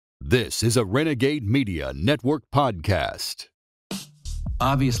This is a Renegade Media Network podcast.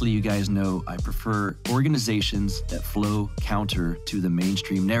 Obviously, you guys know I prefer organizations that flow counter to the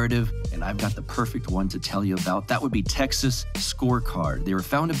mainstream narrative, and I've got the perfect one to tell you about. That would be Texas Scorecard. They were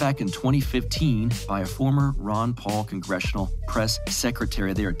founded back in 2015 by a former Ron Paul congressional press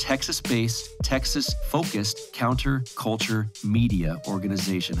secretary. They are Texas-based, Texas-focused counterculture media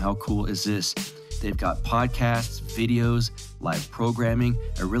organization. How cool is this? They've got podcasts, videos, live programming,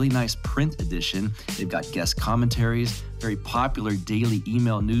 a really nice print edition. They've got guest commentaries, very popular daily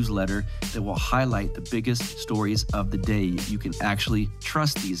email newsletter that will highlight the biggest stories of the day. You can actually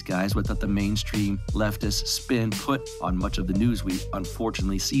trust these guys without the mainstream leftist spin put on much of the news we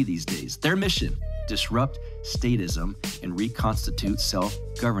unfortunately see these days. Their mission: disrupt statism and reconstitute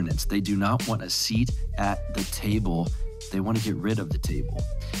self-governance. They do not want a seat at the table. They want to get rid of the table.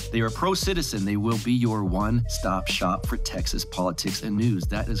 They are pro-citizen. They will be your one-stop shop for Texas politics and news.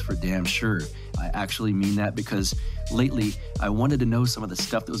 That is for damn sure. I actually mean that because lately I wanted to know some of the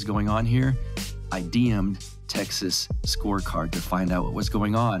stuff that was going on here. I DM'd Texas Scorecard to find out what was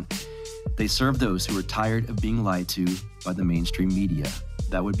going on. They serve those who are tired of being lied to by the mainstream media.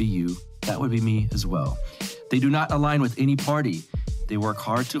 That would be you. That would be me as well. They do not align with any party. They work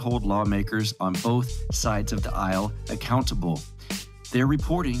hard to hold lawmakers on both sides of the aisle accountable. Their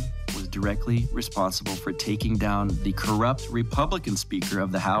reporting was directly responsible for taking down the corrupt Republican Speaker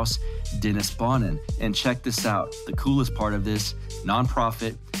of the House, Dennis Bonnen. And check this out, the coolest part of this: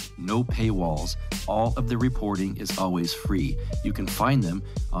 nonprofit, no paywalls. All of the reporting is always free. You can find them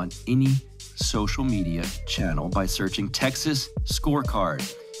on any social media channel by searching Texas Scorecard.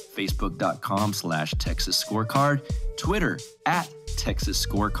 Facebook.com/Texas Scorecard, Twitter @Texas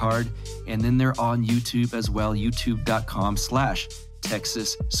Scorecard, and then they're on YouTube as well,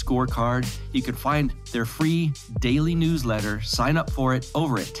 YouTube.com/Texas Scorecard. You can find their free daily newsletter. Sign up for it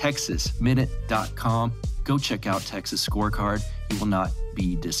over at TexasMinute.com. Go check out Texas Scorecard. You will not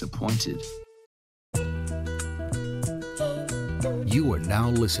be disappointed. You are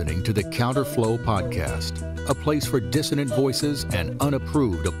now listening to the Counterflow Podcast, a place for dissonant voices and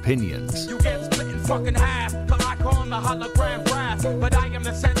unapproved opinions. You get split in fucking half, but I call the hologram graph. But I am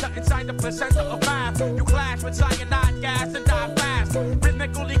the center inside the placenta of math. You clash with cyanide gas and die fast.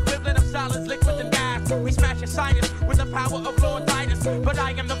 Rhythmical equivalent of solids, liquid and gas. We smash your sinus with the power of Lord Titus. But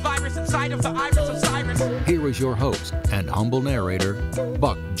I am the virus inside of the iris of Cyrus. Here is your host and humble narrator,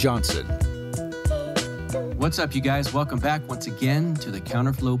 Buck Johnson. What's up, you guys? Welcome back once again to the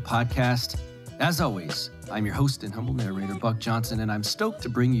Counterflow Podcast. As always, I'm your host and humble narrator, Buck Johnson, and I'm stoked to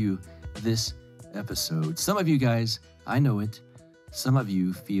bring you this episode. Some of you guys, I know it, some of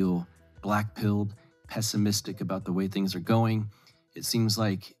you feel black-pilled, pessimistic about the way things are going. It seems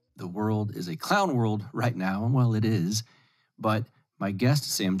like the world is a clown world right now. Well, it is, but my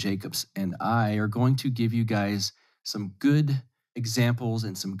guest, Sam Jacobs, and I are going to give you guys some good examples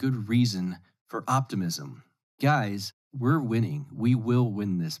and some good reason for optimism. Guys, we're winning. We will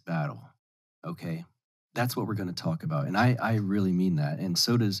win this battle. Okay, that's what we're going to talk about. And I really mean that. And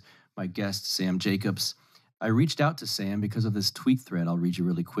so does my guest, Sam Jacobs. I reached out to Sam because of this tweet thread. I'll read you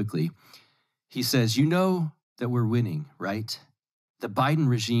really quickly. He says, "You know that we're winning, right? The Biden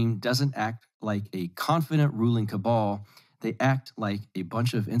regime doesn't act like a confident ruling cabal. They act like a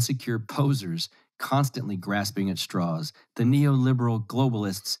bunch of insecure posers constantly grasping at straws. The neoliberal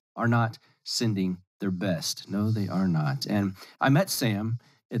globalists are not sending their best." No, they are not. And I met Sam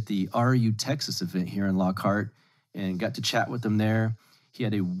at the RU Texas event here in Lockhart and got to chat with him there. He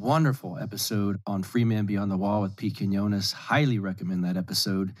had a wonderful episode on Free Man Beyond the Wall with Pete Quinones. Highly recommend that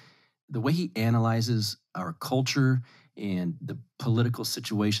episode. The way he analyzes our culture and the political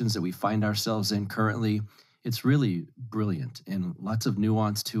situations that we find ourselves in currently, it's really brilliant and lots of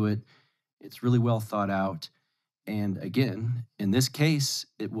nuance to it. It's really well thought out. And again, in this case,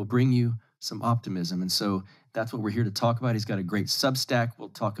 it will bring you some optimism. And so that's what we're here to talk about. He's got a great Substack we'll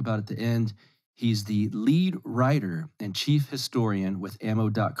talk about at the end. He's the lead writer and chief historian with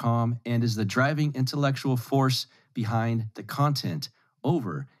ammo.com and is the driving intellectual force behind the content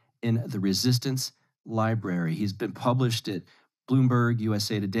over in the Resistance Library. He's been published at Bloomberg,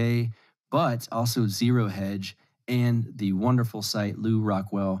 USA Today, but also Zero Hedge and the wonderful site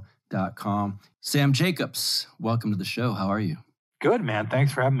LouRockwell.com. Sam Jacobs, welcome to the show. How are you? Good, man.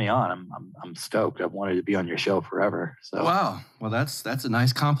 Thanks for having me on. I'm stoked. I've wanted to be on your show forever. So wow. Well, that's a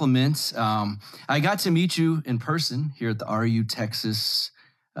nice compliment. I got to meet you in person here at the RU Texas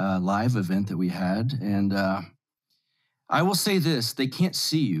live event that we had, and I will say this: they can't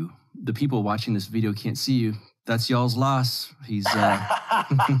see you. The people watching this video can't see you. That's y'all's loss.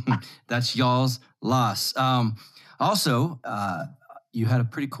 That's y'all's loss. Also, you had a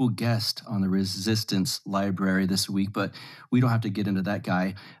pretty cool guest on the Resistance Library this week, but we don't have to get into that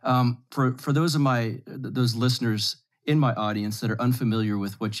guy. For those listeners in my audience that are unfamiliar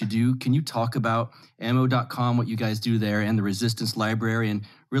with what you do, can you talk about ammo.com, what you guys do there, and the Resistance Library, and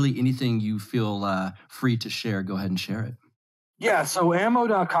really anything you feel free to share? Go ahead and share it. Yeah, so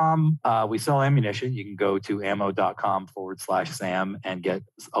ammo.com, we sell ammunition. You can go to ammo.com/Sam and get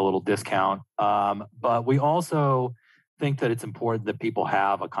a little discount. But we also think that it's important that people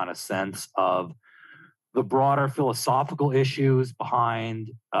have a kind of sense of the broader philosophical issues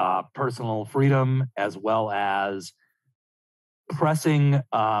behind personal freedom, as well as pressing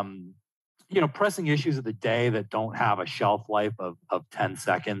pressing issues of the day that don't have a shelf life of 10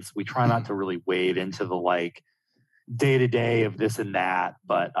 seconds. We try not to really wade into the day-to-day of this and that,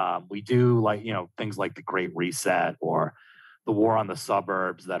 but we do things like the Great Reset or the war on the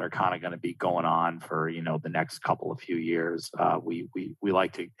suburbs that are kind of going to be going on for the next couple of few years. We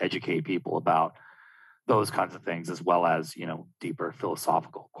like to educate people about those kinds of things, as well as deeper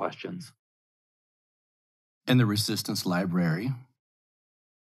philosophical questions. And the Resistance Library.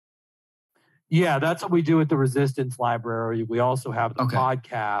 Yeah, that's what we do at the Resistance Library. We also have the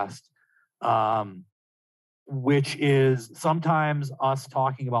podcast, which is sometimes us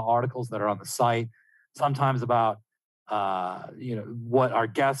talking about articles that are on the site, sometimes about what our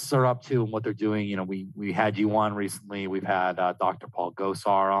guests are up to and what they're doing. We had you on recently. We've had Dr. Paul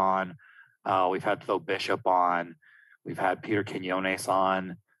Gosar on. We've had Phil Bishop on. We've had Peter Quinones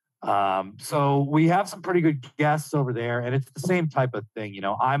on. So we have some pretty good guests over there, and it's the same type of thing.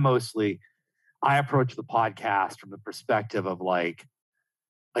 I approach the podcast from the perspective of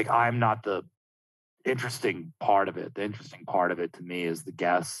I'm not the interesting part of it. The interesting part of it to me is the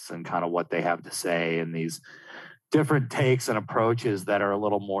guests and kind of what they have to say, and these different takes and approaches that are a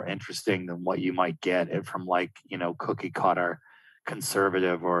little more interesting than what you might get it from cookie cutter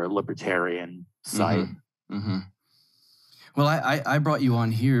conservative or libertarian site. Mm-hmm. Mm-hmm. Well, I brought you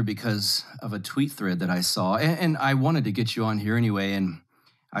on here because of a tweet thread that I saw, and I wanted to get you on here anyway, and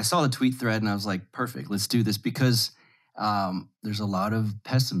I saw the tweet thread and I was like, perfect, let's do this, because there's a lot of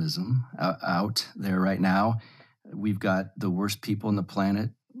pessimism out there right now. We've got the worst people on the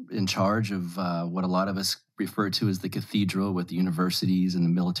planet in charge of what a lot of us refer to as the cathedral, with the universities and the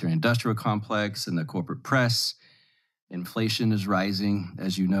military-industrial complex and the corporate press. Inflation is rising,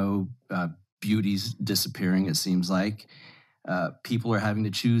 as you know. Beauty's disappearing, it seems like. People are having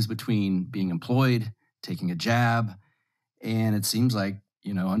to choose between being employed, taking a jab, and it seems like,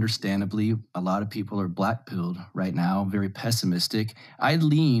 understandably, a lot of people are black-pilled right now, very pessimistic. I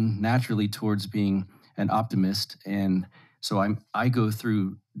lean naturally towards being an optimist, and so I go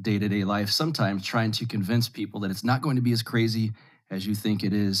through day-to-day life sometimes trying to convince people that it's not going to be as crazy as you think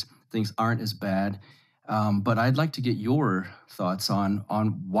it is. Things aren't as bad. But I'd like to get your thoughts on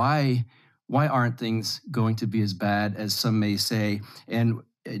why aren't things going to be as bad as some may say? And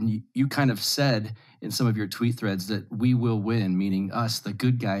you kind of said in some of your tweet threads that we will win, meaning us, the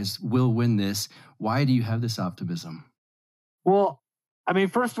good guys, will win this. Why do you have this optimism? Well, I mean,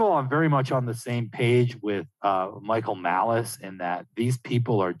 first of all, I'm very much on the same page with Michael Malice in that these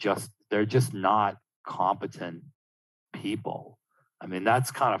people they're just not competent people. I mean,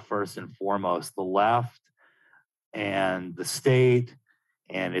 that's kind of first and foremost. The left and the state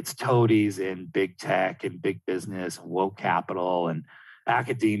and its toadies in big tech and big business and woke capital and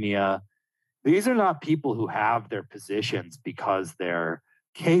academia, these are not people who have their positions because they're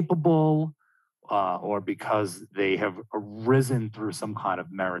capable or because they have arisen through some kind of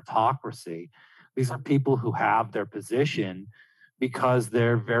meritocracy. These are people who have their position because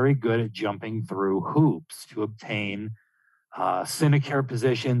they're very good at jumping through hoops to obtain sinecure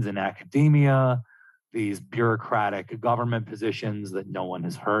positions in academia, these bureaucratic government positions that no one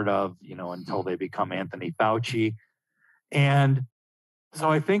has heard of, until they become Anthony Fauci. And so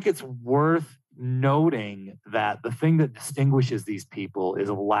I think it's worth noting that the thing that distinguishes these people is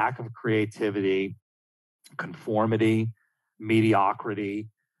a lack of creativity, conformity, mediocrity.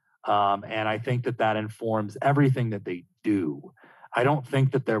 And I think that informs everything that they do. I don't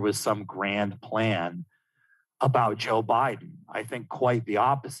think that there was some grand plan about Joe Biden. I think quite the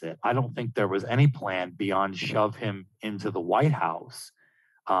opposite. I don't think there was any plan beyond shove him into the White House.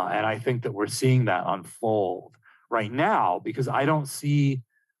 And I think that we're seeing that unfold right now because I don't see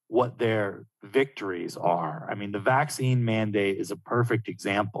what their victories are. I mean, the vaccine mandate is a perfect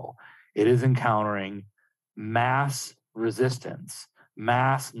example. It is encountering mass resistance,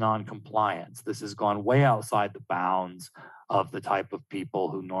 mass noncompliance. This has gone way outside the bounds of the type of people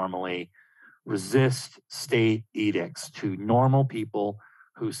who normally resist state edicts, to normal people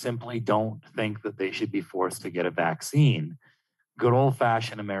who simply don't think that they should be forced to get a vaccine. good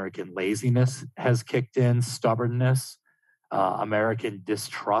old-fashioned American laziness has kicked in, stubbornness, American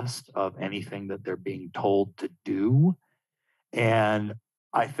distrust of anything that they're being told to do. And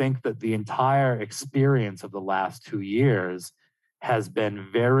I think that the entire experience of the last 2 years has been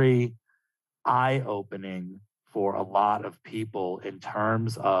very eye-opening for a lot of people in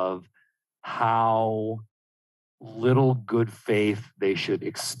terms of how little good faith they should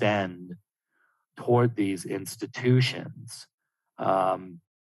extend toward these institutions.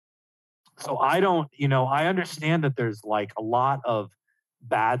 So I don't, I understand that there's like a lot of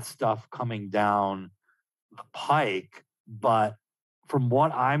bad stuff coming down the pike, but from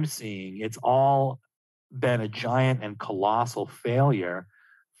what I'm seeing, it's all been a giant and colossal failure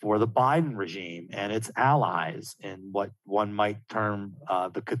for the Biden regime and its allies in what one might term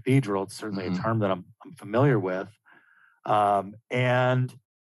the cathedral. It's certainly a term that I'm familiar with. And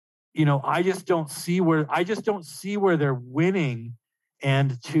I just don't see where they're winning,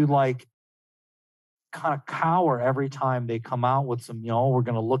 and to like kind of cower every time they come out with some, we're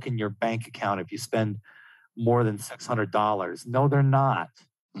going to look in your bank account if you spend more than $600. No, they're not.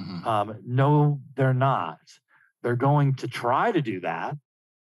 No, they're not. They're going to try to do that.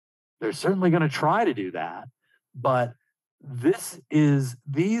 They're certainly going to try to do that. But these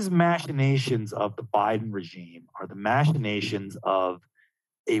machinations of the Biden regime are the machinations of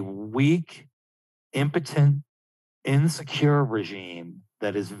a weak, impotent, insecure regime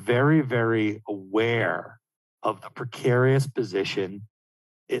that is very, very aware of the precarious position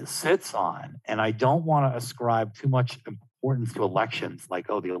it sits on. And I don't want to ascribe too much importance to elections, like,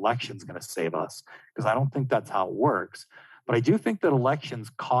 oh, the election's going to save us, because I don't think that's how it works. But I do think that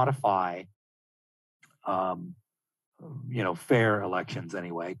elections codify, fair elections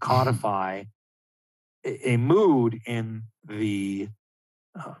anyway, codify a mood in the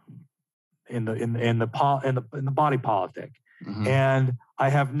body politic. And I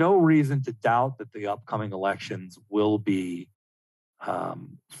have no reason to doubt that the upcoming elections will be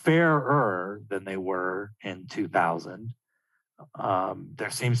fairer than they were in 2000. There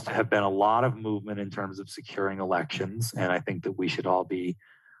seems to have been a lot of movement in terms of securing elections, and I think that we should all be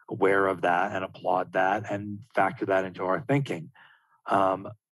aware of that and applaud that and factor that into our thinking.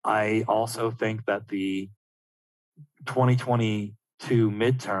 I also think that the 2022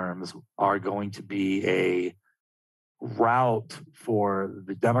 midterms are going to be a rout for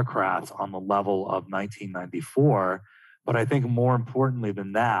the Democrats on the level of 1994. But I think more importantly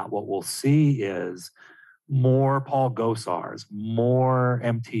than that, what we'll see is more Paul Gosars, more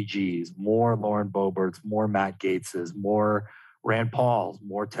MTGs, more Lauren Boeberts, more Matt Gaetzes, more Rand Pauls,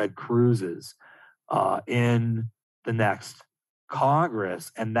 more Ted Cruz's in the next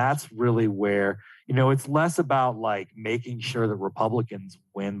Congress. And that's really where, it's less about like making sure that Republicans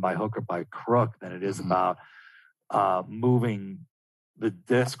win by hook or by crook than it is about moving the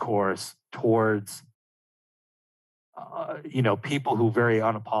discourse towards people who very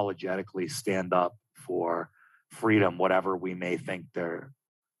unapologetically stand up for freedom, whatever we may think their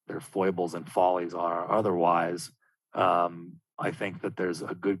foibles and follies are otherwise. I think that there's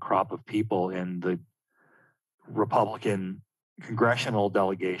a good crop of people in the Republican congressional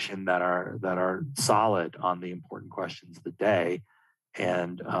delegation that are solid on the important questions of the day,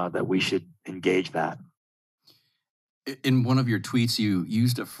 and that we should engage that. In one of your tweets, you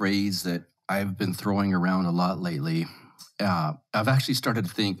used a phrase that I've been throwing around a lot lately. I've actually started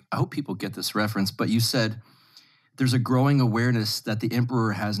to think, I hope people get this reference, but you said there's a growing awareness that the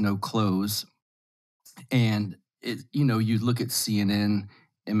emperor has no clothes. And you look at CNN,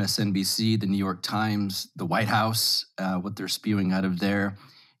 MSNBC, the New York Times, the White House, what they're spewing out of there.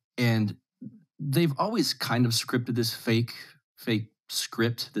 And they've always kind of scripted this fake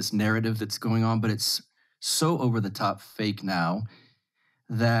script, this narrative that's going on, but it's so over the top fake now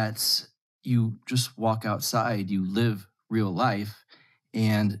that you just walk outside, you live real life,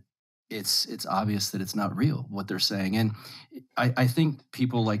 and it's obvious that it's not real, what they're saying. And I think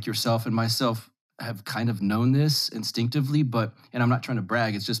people like yourself and myself have kind of known this instinctively, and I'm not trying to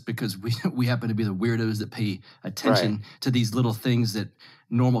brag, it's just because we happen to be the weirdos that pay attention to these little things that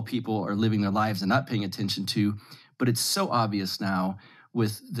normal people are living their lives and not paying attention to. But it's so obvious now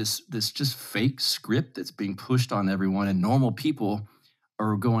with this just fake script that's being pushed on everyone, and normal people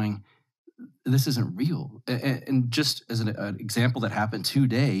are going, this isn't real. And just as an example that happened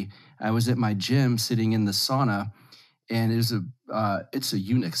today, I was at my gym sitting in the sauna, and it's a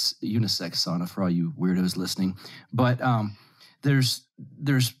unisex sauna for all you weirdos listening. But there's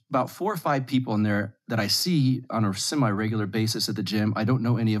about 4 or 5 people in there that I see on a semi-regular basis at the gym. I don't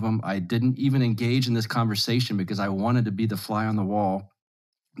know any of them. I didn't even engage in this conversation because I wanted to be the fly on the wall.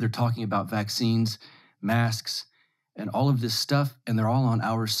 They're talking about vaccines, masks, and all of this stuff, and they're all on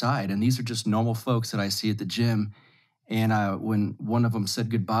our side. And these are just normal folks that I see at the gym. And when one of them said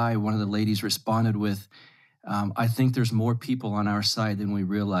goodbye, one of the ladies responded with, I think there's more people on our side than we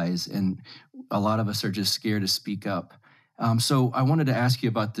realize, and a lot of us are just scared to speak up. So I wanted to ask you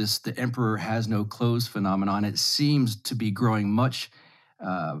about this, the emperor has no clothes phenomenon. It seems to be growing much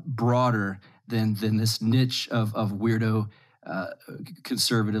broader than this niche of weirdo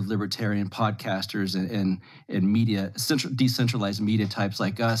conservative libertarian podcasters and media, decentralized media types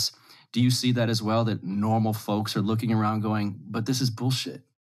like us. Do you see that as well, that normal folks are looking around going, but this is bullshit?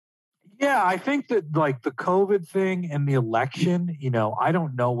 Yeah, I think that like the COVID thing and the election, I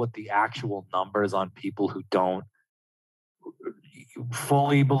don't know what the actual numbers on people who don't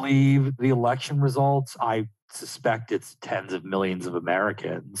fully believe the election results. I suspect it's tens of millions of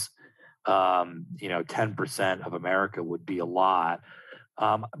Americans. 10% of America would be a lot.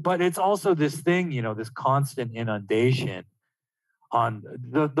 But it's also this thing, this constant inundation on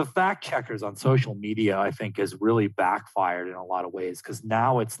the fact checkers on social media, I think has really backfired in a lot of ways, because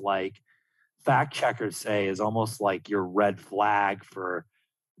now it's like fact checkers say is almost like your red flag for,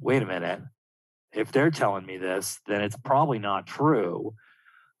 wait a minute, if they're telling me this, then it's probably not true.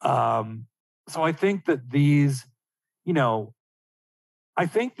 So I think that these, I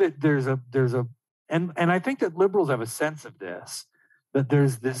think that and I think that liberals have a sense of this, that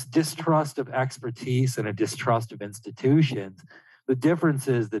there's this distrust of expertise and a distrust of institutions. The difference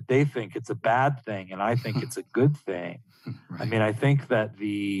is that they think it's a bad thing, and I think it's a good thing. Right. I mean, I think that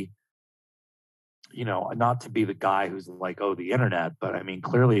not to be the guy who's like, oh, the internet, but I mean,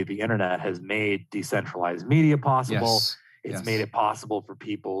 clearly the internet has made decentralized media possible. Yes. It's made it possible for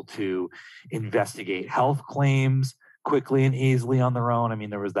people to investigate health claims quickly and easily on their own. I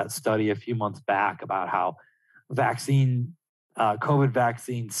mean, there was that study a few months back about how COVID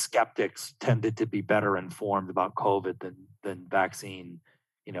vaccine skeptics tended to be better informed about COVID than vaccine,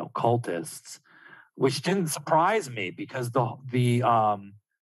 cultists, which didn't surprise me, because there's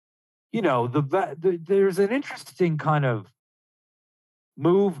an interesting kind of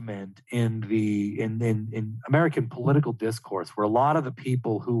movement in American political discourse where a lot of the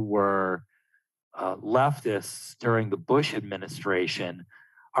people who were leftists during the Bush administration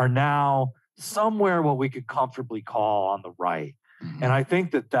are now somewhere what we could comfortably call on the right. Mm-hmm. And I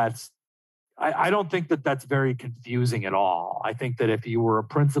think I don't think that that's very confusing at all. I think that if you were a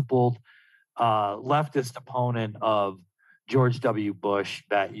principled leftist opponent of George W. Bush,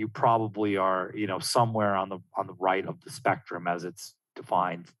 that you probably are, somewhere on the right of the spectrum as it's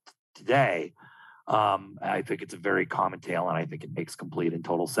defined today. I think it's a very common tale, and I think it makes complete and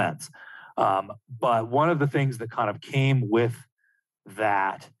total sense. But one of the things that kind of came with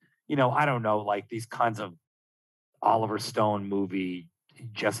that, I don't know, like these kinds of Oliver Stone movie,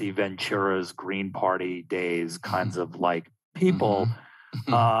 Jesse Ventura's Green Party days kinds of like people.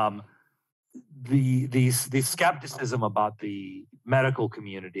 Mm-hmm. The skepticism about the medical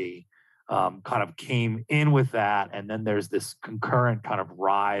community kind of came in with that, and then there's this concurrent kind of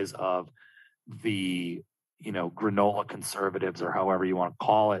rise of the granola conservatives, or however you want to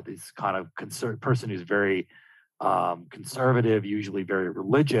call it, this kind of person who's very conservative, usually very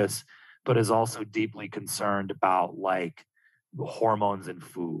religious, but is also deeply concerned about like hormones in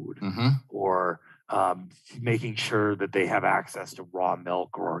food, Mm-hmm. or making sure that they have access to raw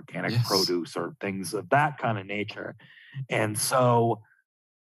milk or organic produce or things of that kind of nature. And so,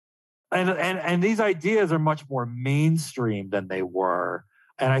 and these ideas are much more mainstream than they were.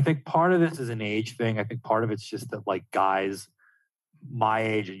 And I think part of this is an age thing. I think part of it's just that like guys my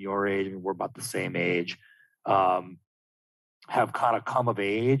age and your age, I mean, we're about the same age, have kind of come of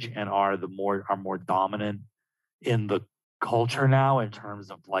age and are more dominant in the culture now in terms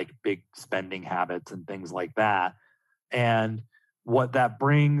of like big spending habits and things like that. And what that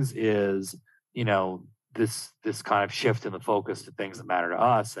brings is, this kind of shift in the focus to things that matter to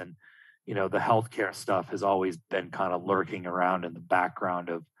us. And, the healthcare stuff has always been kind of lurking around in the background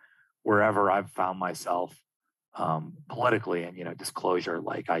of wherever I've found myself politically. And, disclosure,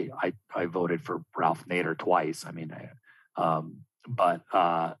 like I voted for Ralph Nader twice. I mean, and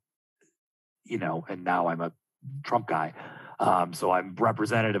now I'm a Trump guy. So I'm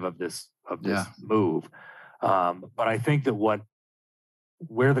representative of this move. But I think that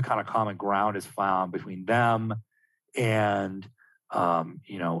where the kind of common ground is found between them and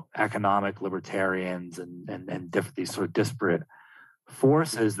economic libertarians and these sort of disparate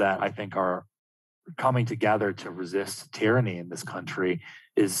forces that I think are coming together to resist tyranny in this country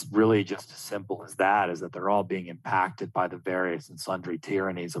is really just as simple as that, is that they're all being impacted by the various and sundry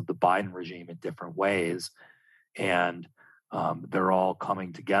tyrannies of the Biden regime in different ways. And they're all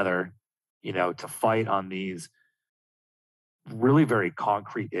coming together, to fight on these really very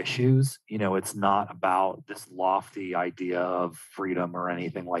concrete issues. It's not about this lofty idea of freedom or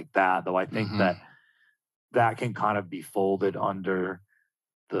anything like that, though I think that can kind of be folded under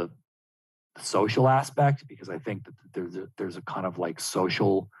the social aspect, because I think that there's a kind of like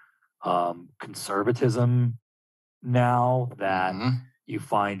social conservatism now that you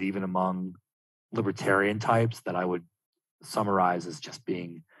find even among libertarian types that I would summarize as just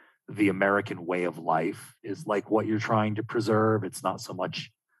being the American way of life is like what you're trying to preserve. It's not so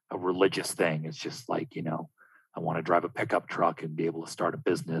much a religious thing. It's just like, I want to drive a pickup truck and be able to start a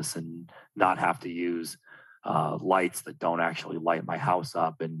business and not have to use lights that don't actually light my house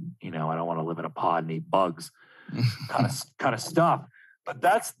up. And, I don't want to live in a pod and eat bugs kind of stuff. But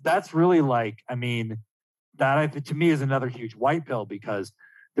that's really like, I mean, that to me is another huge white pill, because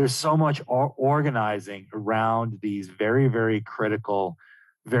there's so much organizing around these very, very critical,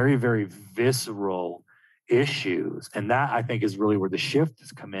 very, very visceral issues. And that, I think, is really where the shift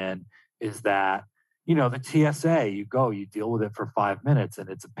has come in, is that, the TSA, you deal with it for 5 minutes and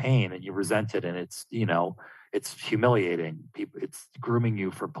it's a pain and you resent it. And it's, it's humiliating. It's grooming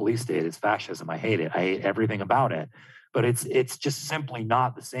you for police state. It's fascism. I hate it. I hate everything about it. But it's just simply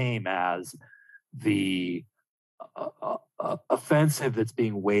not the same as the offensive that's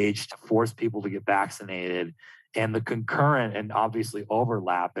being waged to force people to get vaccinated, and the concurrent and obviously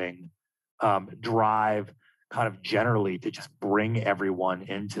overlapping drive kind of generally to just bring everyone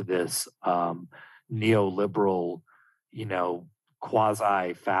into this neoliberal,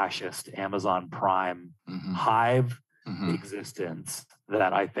 quasi-fascist Amazon Prime hive existence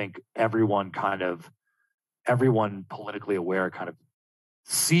that I think everyone politically aware kind of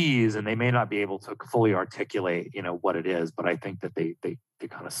sees, and they may not be able to fully articulate, what it is, but I think that they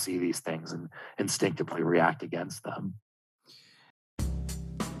kind of see these things and instinctively react against them.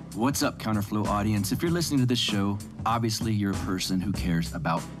 What's up, Counterflow audience? If you're listening to this show, obviously you're a person who cares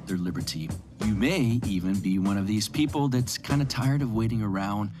about their liberty. You may even be one of these people that's kind of tired of waiting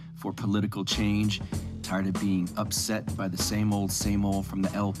around for political change, tired of being upset by the same old from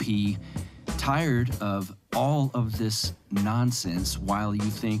the LP, tired of all of this nonsense while you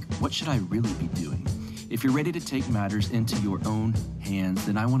think, what should I really be doing? If you're ready to take matters into your own hands,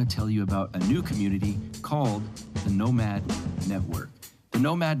 then I want to tell you about a new community called the Nomad Network. The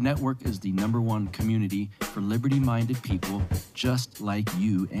Nomad Network is the #1 community for liberty-minded people just like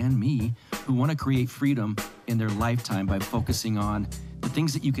you and me who want to create freedom in their lifetime by focusing on the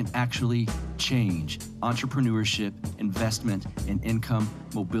things that you can actually change: entrepreneurship, investment, and income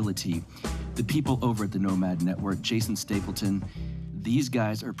mobility. The people over at the Nomad Network, Jason Stapleton, these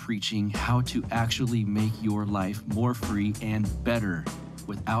guys are preaching how to actually make your life more free and better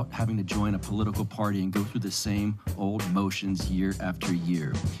without having to join a political party and go through the same old motions year after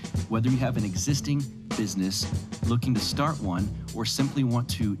year. Whether you have an existing business, looking to start one, or simply want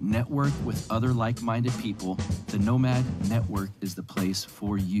to network with other like-minded people, the Nomad Network is the place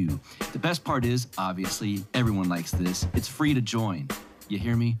for you. The best part is, obviously, everyone likes this. It's free to join. You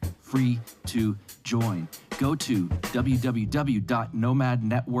hear me? Free to join. Go to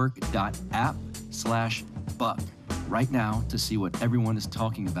www.nomadnetwork.app/buck right now to see what everyone is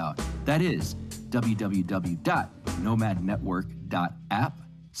talking about. That is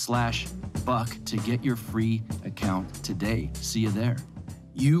www.nomadnetwork.app/buck to get your free account today. See you there.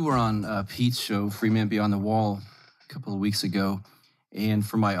 You were on Pete's show, Free Man Beyond the Wall, a couple of weeks ago. And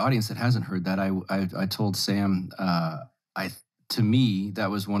for my audience that hasn't heard that, I told Sam, to me, that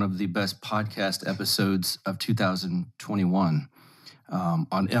was one of the best podcast episodes of 2021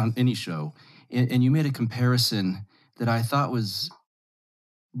 on any show. And you made a comparison that I thought was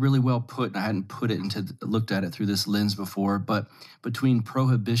really well put, and I hadn't looked at it through this lens before, but between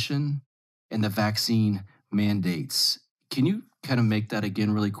prohibition and the vaccine mandates. Can you kind of make that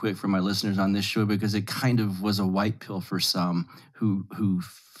again really quick for my listeners on this show? Because it kind of was a white pill for some who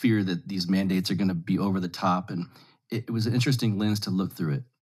fear that these mandates are going to be over the top, and it was an interesting lens to look through it.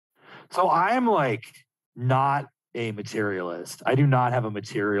 So I am not a materialist. I do not have a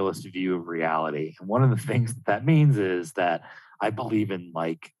materialist view of reality. And one of the things that means is that I believe in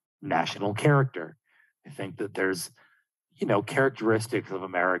national character. I think that there's, characteristics of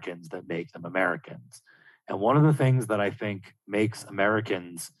Americans that make them Americans. And one of the things that I think makes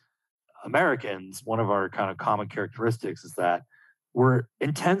Americans, one of our kind of common characteristics is that we're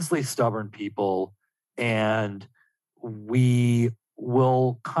intensely stubborn people, and we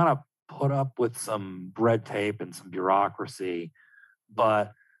will kind of put up with some red tape and some bureaucracy,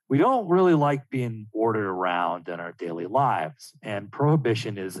 but we don't really like being ordered around in our daily lives. And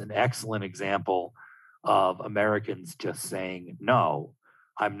prohibition is an excellent example of Americans just saying, no,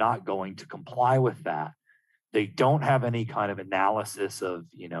 I'm not going to comply with that. They don't have any kind of analysis of,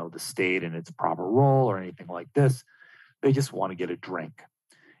 the state and its proper role or anything like this. They just want to get a drink.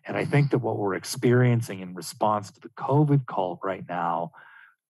 And I think that what we're experiencing in response to the COVID cult right now,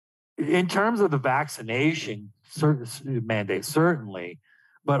 in terms of the vaccination mandate, certainly,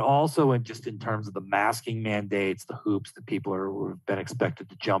 but also in terms of the masking mandates, the hoops that people have been expected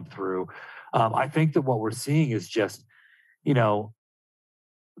to jump through, I think that what we're seeing is just,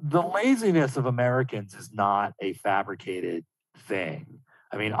 the laziness of Americans is not a fabricated thing.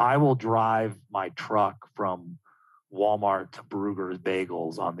 I mean, I will drive my truck from Walmart to Brugger's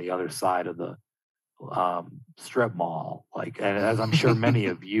Bagels on the other side of the strip mall, and as I'm sure many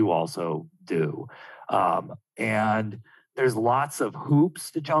of you also do. And there's lots of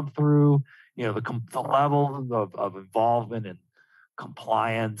hoops to jump through, the level of involvement and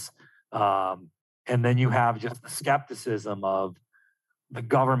compliance. And then you have just the skepticism of the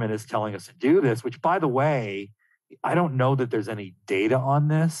government is telling us to do this, which, by the way, I don't know that there's any data on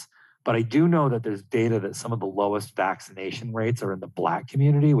this, but I do know that there's data that some of the lowest vaccination rates are in the Black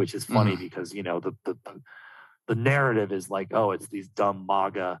community, which is funny because, the narrative is like, oh, it's these dumb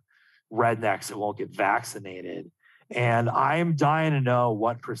MAGA rednecks that won't get vaccinated. And I'm dying to know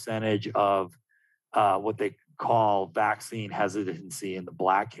what percentage of what they call vaccine hesitancy in the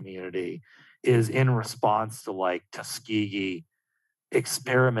Black community is in response to Tuskegee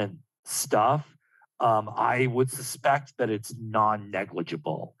experiment stuff. I would suspect that it's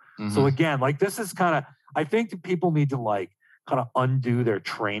non-negligible. So again, this is I think that people need to kind of undo their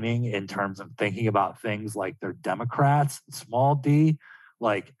training in terms of thinking about things like they're Democrats, small d.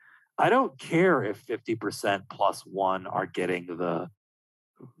 I don't care if 50% plus one are getting the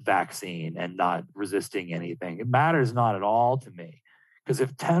vaccine and not resisting anything. It matters not at all to me. Because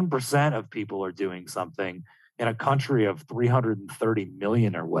if 10% of people are doing something in a country of 330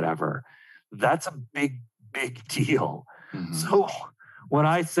 million or whatever, that's a big, big deal. So when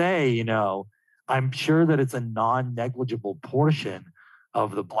I say, I'm sure that it's a non-negligible portion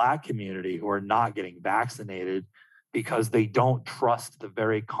of the Black community who are not getting vaccinated because they don't trust the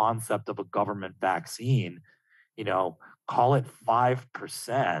very concept of a government vaccine, call it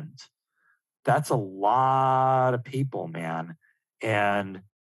 5%. That's a lot of people, man. And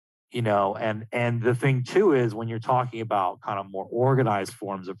and the thing too is when you're talking about kind of more organized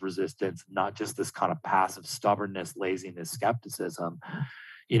forms of resistance, not just this kind of passive stubbornness, laziness, skepticism,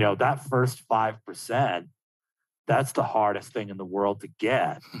 that first 5%, that's the hardest thing in the world to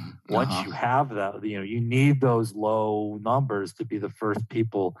get. Once you have that, you need those low numbers to be the first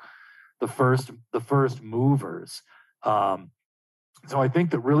people, the first movers. So I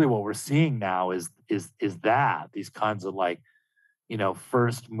think that really what we're seeing now is that these kinds of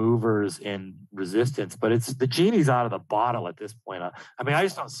first movers in resistance, but it's the genie's out of the bottle at this point. I mean, I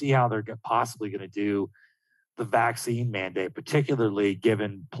just don't see how they're possibly going to do the vaccine mandate, particularly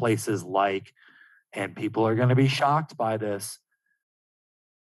given places and people are going to be shocked by this,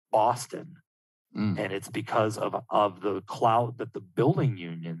 Boston. And it's because of the clout that the building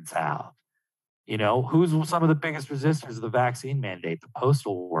unions have. Who's some of the biggest resistors of the vaccine mandate? The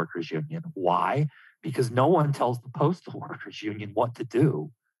Postal Workers Union. Why? Because no one tells the Postal Workers Union what to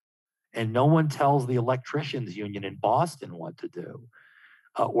do. And no one tells the Electricians Union in Boston what to do.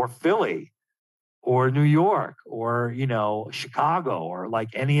 Or Philly, or New York, or, Chicago, or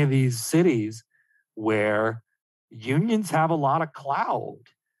any of these cities where unions have a lot of clout,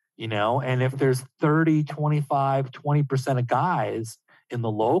 and if there's 30, 25, 20% of guys in the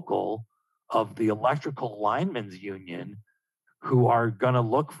local of the electrical linemen's union who are going to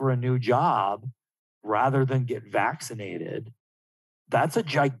look for a new job rather than get vaccinated, that's a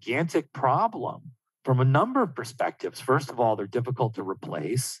gigantic problem from a number of perspectives. First of all, they're difficult to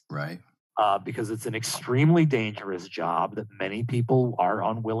replace. Right. Because it's an extremely dangerous job that many people are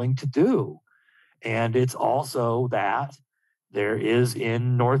unwilling to do. And it's also that there is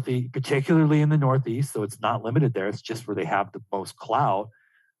in Northeast, particularly in the Northeast, so it's not limited there, it's just where they have the most clout.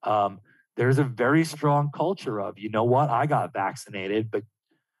 There's a very strong culture of, I got vaccinated, but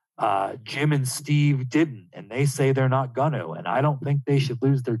Jim and Steve didn't, and they say they're not going to. And I don't think they should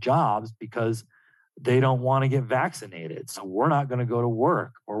lose their jobs because they don't want to get vaccinated. So we're not going to go to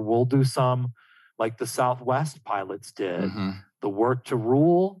work, or we'll do some like the Southwest pilots did, the work to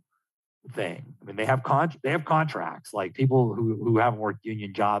rule thing. I mean, they have contracts. Like people who haven't worked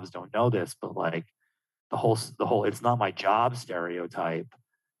union jobs don't know this, but the whole it's not my job stereotype.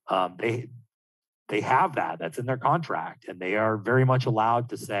 They have that. That's in their contract, and they are very much allowed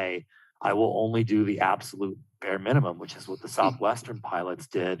to say, I will only do the absolute bare minimum, which is what the Southwestern pilots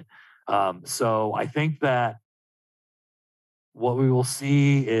did. So I think that what we will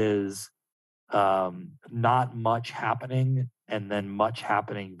see is not much happening, and then much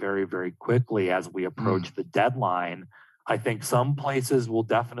happening very, very quickly as we approach the deadline. I think some places will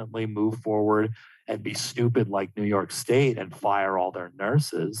definitely move forward and be stupid like New York State and fire all their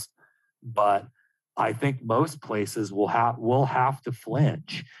nurses. But I think most places will have to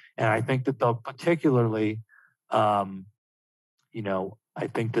flinch. And I think that they'll particularly, I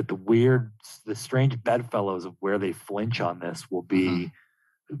think that the strange bedfellows of where they flinch on this will be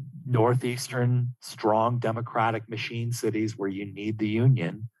northeastern, strong democratic machine cities where you need the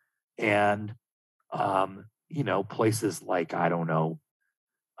union, and places like, I don't know,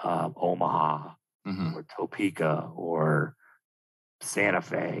 Omaha or Topeka or Santa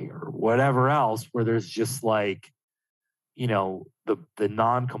Fe or whatever else, where there's just like, the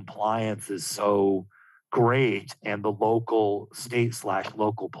non-compliance is so great, and the local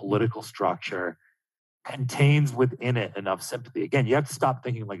state/local political structure contains within it enough sympathy. Again, you have to stop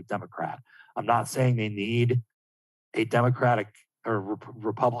thinking like a Democrat. I'm not saying they need a Democratic or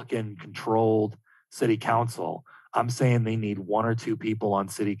Republican controlled city council. I'm saying they need one or two people on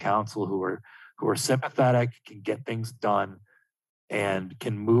city council who are sympathetic, can get things done, and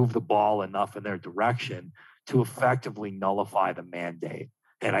can move the ball enough in their direction to effectively nullify the mandate.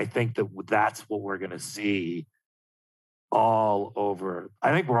 And I think that that's what we're going to see all over.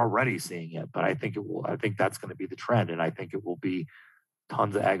 I think we're already seeing it, but I think that's going to be the trend. And I think it will be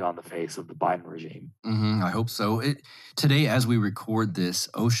tons of egg on the face of the Biden regime. I hope so. Today, as we record this,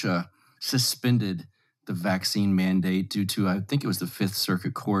 OSHA suspended the vaccine mandate due to, I think it was the Fifth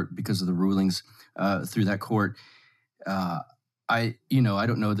Circuit Court, because of the rulings through that court. I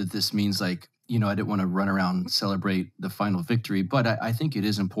don't know that this means like, I didn't want to run around and celebrate the final victory, but I think it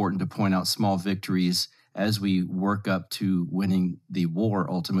is important to point out small victories as we work up to winning the war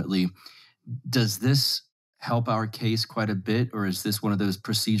ultimately. Does this help our case quite a bit, or is this one of those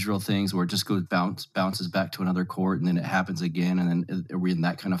procedural things where it just bounces back to another court and then it happens again, and then are we in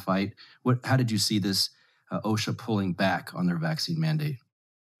that kind of fight? How did you see this OSHA pulling back on their vaccine mandate?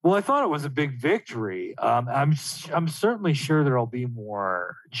 Well, I thought it was a big victory. I'm certainly sure there'll be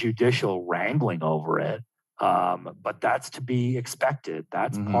more judicial wrangling over it, but that's to be expected.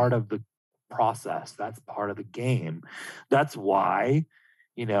 That's part of the process. That's part of the game. That's why,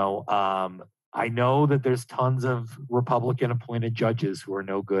 I know that there's tons of Republican appointed judges who are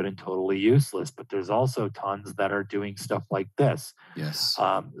no good and totally useless, but there's also tons that are doing stuff like this. Yes.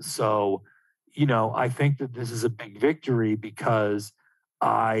 So, I think that this is a big victory because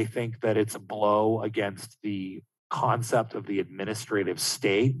I think that it's a blow against the concept of the administrative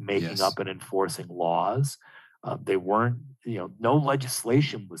state making up and enforcing laws. They weren't, no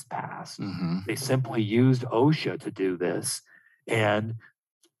legislation was passed. They simply used OSHA to do this. And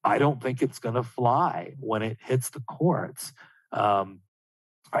I don't think it's going to fly when it hits the courts. I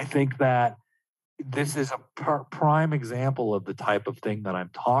think that this is a prime example of the type of thing that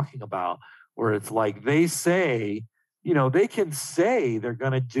I'm talking about, where it's like they say, they can say they're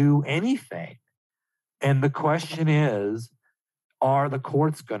going to do anything. And the question is, are the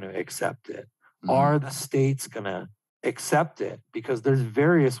courts going to accept it? Are the states going to accept it? Because there's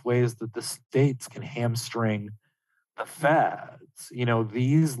various ways that the states can hamstring the feds.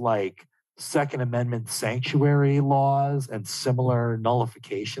 These like Second Amendment sanctuary laws and similar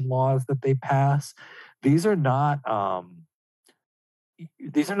nullification laws that they pass, these are not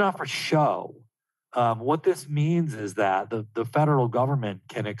for show. What this means is that the federal government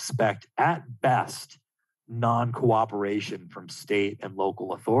can expect, at best, non-cooperation from state and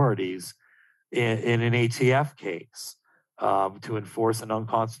local authorities in an ATF case to enforce an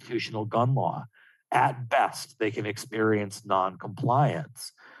unconstitutional gun law. At best, they can experience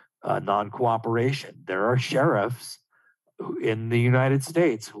non-compliance, non-cooperation. There are sheriffs in the United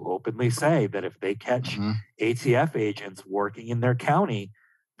States who openly say that if they catch ATF agents working in their county,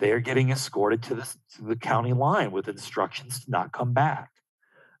 they are getting escorted to the county line with instructions to not come back.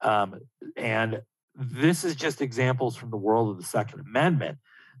 And this is just examples from the world of the Second Amendment.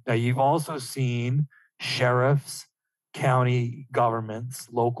 Now, you've also seen sheriffs, county governments,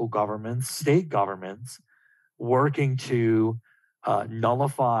 local governments, state governments working to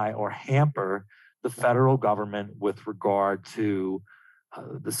nullify or hamper the federal government with regard to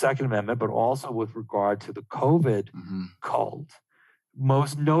the Second Amendment, but also with regard to the COVID cult,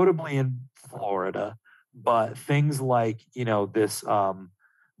 most notably in Florida. But things like, this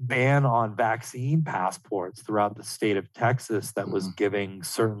ban on vaccine passports throughout the state of Texas that was giving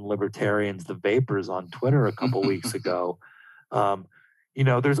certain libertarians the vapors on Twitter a couple weeks ago.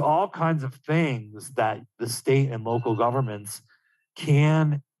 There's all kinds of things that the state and local governments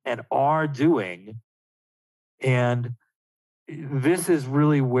can and are doing. And this is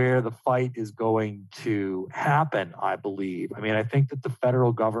really where the fight is going to happen, I believe. I mean, I think that the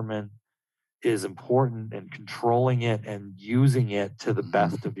federal government is important, and controlling it and using it to the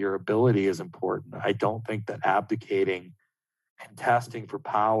best of your ability is important. I don't think that abdicating, contesting for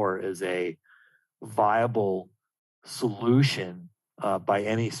power is a viable solution by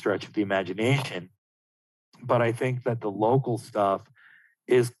any stretch of the imagination. But I think that the local stuff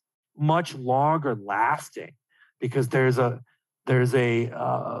is much longer lasting, because there's a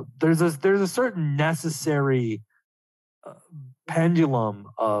certain necessary pendulum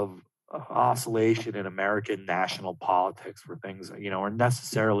of oscillation in American national politics, where things, are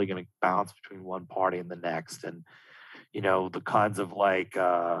necessarily going to bounce between one party and the next. And, the kinds of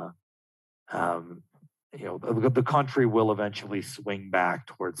the country will eventually swing back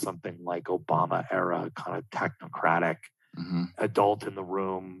towards something like Obama era, kind of technocratic, adult in the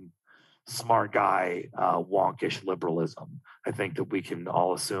room, smart guy, wonkish liberalism. I think that we can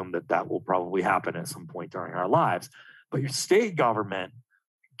all assume that will probably happen at some point during our lives. But your state government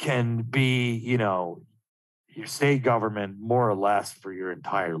can be, your state government more or less for your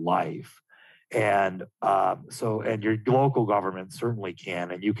entire life. And and your local government certainly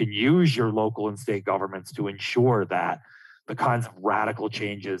can. And you can use your local and state governments to ensure that the kinds of radical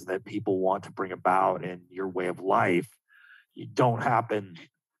changes that people want to bring about in your way of life don't happen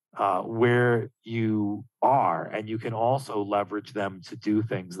where you are. And you can also leverage them to do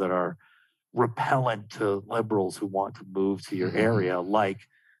things that are repellent to liberals who want to move to your area, like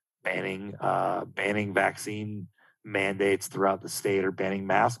banning vaccine mandates throughout the state, or banning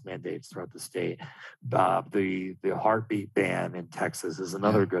mask mandates throughout the state. The heartbeat ban in Texas is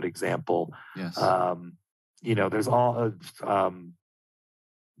another good example. Yes. There's all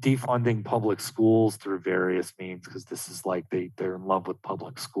defunding public schools through various means, because this is like they're in love with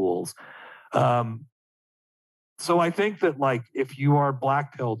public schools. So I think that, like, if you are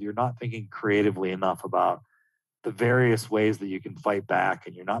black-pilled, you're not thinking creatively enough about the various ways that you can fight back,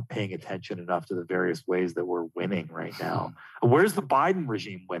 and you're not paying attention enough to the various ways that we're winning right now. Where's the Biden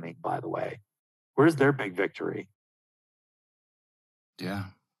regime winning, by the way? Where's their big victory? Yeah,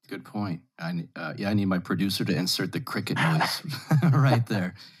 good point. I need my producer to insert the cricket noise right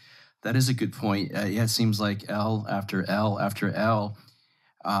there. That is a good point. It seems like L after L after L.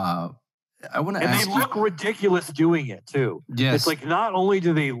 I want to ask they look ridiculous doing it too. Yes. It's like, not only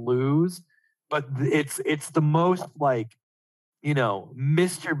do they lose, but it's the most, like,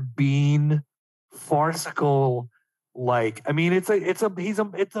 Mr. Bean farcical, like, I mean,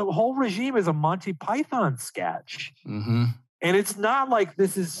 the whole regime is a Monty Python sketch. And it's not like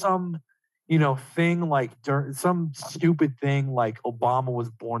this is some, thing like some stupid thing like Obama was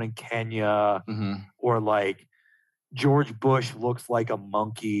born in Kenya, or like George Bush looks like a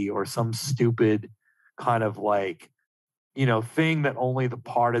monkey, or some stupid kind of like, thing that only the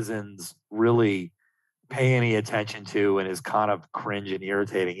partisans really pay any attention to and is kind of cringe and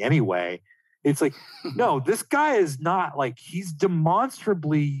irritating anyway. It's like, no, this guy is not, like, he's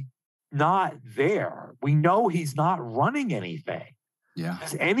demonstrably not there. We know he's not running anything. Yeah.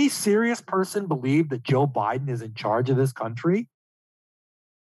 Does any serious person believe that Joe Biden is in charge of this country?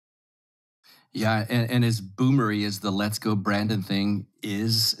 Yeah, and as boomery as the "Let's Go Brandon" thing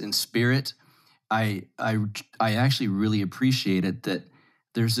is in spirit, I actually really appreciate it that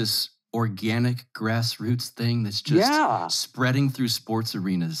there's this organic grassroots thing that's just spreading through sports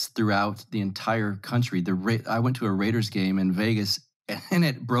arenas throughout the entire country. I went to a Raiders game in Vegas, and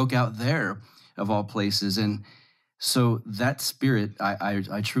it broke out there, of all places. And so that spirit,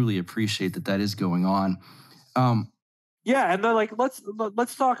 I truly appreciate that is going on. Yeah, and they're like,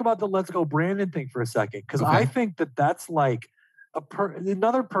 let's talk about the "Let's Go Brandon" thing for a second, because I think that's like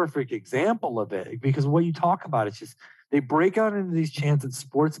another perfect example of it. Because what you talk about, it's just they break out into these chants at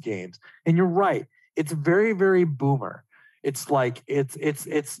sports games, and you're right, it's very, very boomer. It's like it's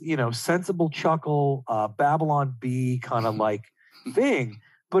sensible chuckle, Babylon Bee kind of like thing,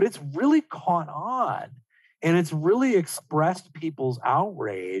 but it's really caught on, and it's really expressed people's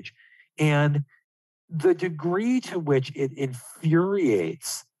outrage, and the degree to which it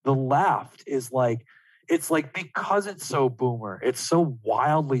infuriates the left is like, it's like, because it's so boomer, it's so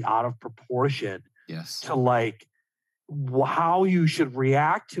wildly out of proportion to like how you should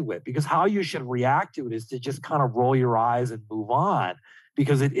react to it. Because how you should react to it is to just kind of roll your eyes and move on,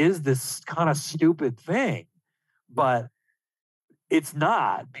 because it is this kind of stupid thing. But it's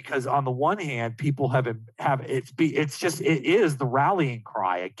not, because on the one hand, people it is the rallying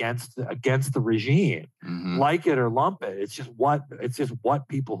cry against the regime, like it or lump it. It's just what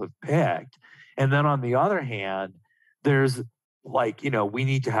people have picked. And then on the other hand, there's like, we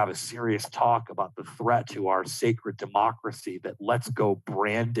need to have a serious talk about the threat to our sacred democracy that Let's Go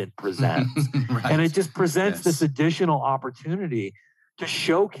Brandon presents. Right. And it just presents this Yes. additional opportunity to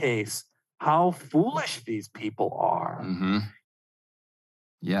showcase how foolish these people are. Mm-hmm.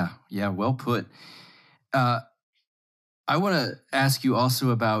 Yeah, well put. I want to ask you also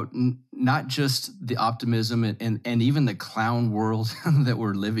about not just the optimism and even the clown world that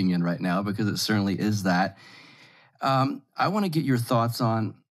we're living in right now, because it certainly is that. I want to get your thoughts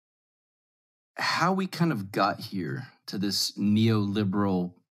on how we kind of got here to this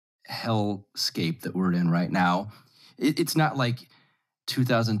neoliberal hellscape that we're in right now. It's not like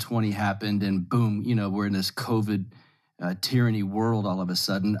 2020 happened and boom, we're in this COVID tyranny world all of a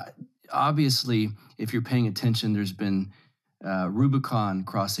sudden. Obviously, if you're paying attention, there's been Rubicon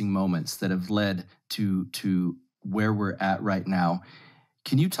crossing moments that have led to where we're at right now.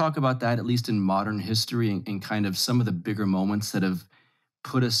 Can you talk about that, at least in modern history, and kind of some of the bigger moments that have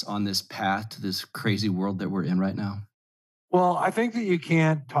put us on this path to this crazy world that we're in right now? Well, I think that you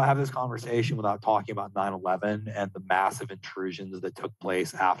can't have this conversation without talking about 9/11 and the massive intrusions that took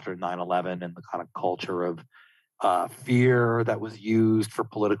place after 9/11 and the kind of culture of fear that was used for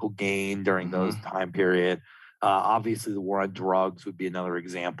political gain during those time period. Obviously, the war on drugs would be another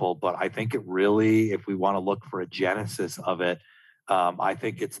example, but I think it really, if we want to look for a genesis of it, I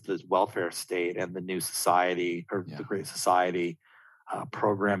think it's the welfare state and the new society or the Great Society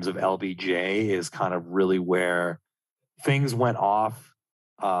programs of LBJ is kind of really where things went off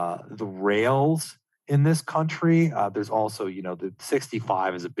the rails in this country. There's also, the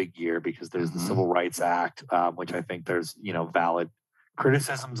 65 is a big year because there's the Civil Rights Act, which I think there's, valid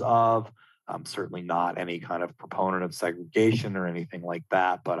criticisms of. I'm certainly not any kind of proponent of segregation or anything like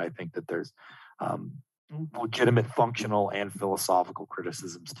that, but I think that there's legitimate functional and philosophical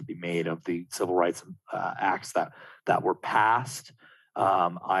criticisms to be made of the civil rights acts that were passed.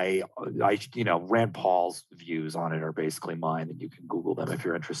 Rand Paul's views on it are basically mine, and you can Google them if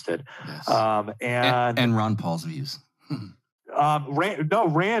you're interested. Yes. And Ron Paul's views.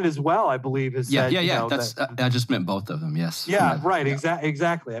 Rand as well, I believe, has said. Yeah. I just meant both of them. Yes. Yeah, right. Yeah.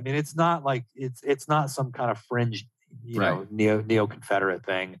 Exactly. I mean, it's not like it's not some kind of fringe, neo-Confederate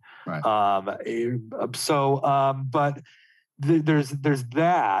thing. Right. But there's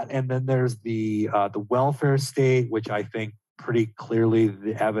that, and then there's the welfare state, which I think pretty clearly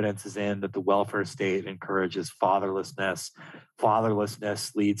the evidence is in that the welfare state encourages fatherlessness.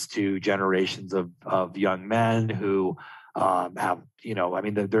 Fatherlessness leads to generations of young men who have,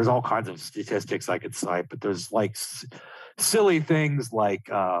 there's all kinds of statistics I could cite, but there's like silly things like,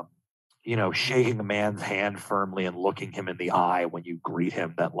 shaking a man's hand firmly and looking him in the eye when you greet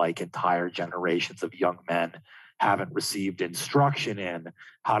him, that like entire generations of young men haven't received instruction in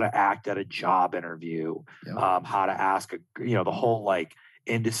how to act at a job interview, how to ask, the whole like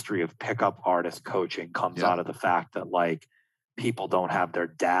industry of pickup artist coaching comes out of the fact that like people don't have their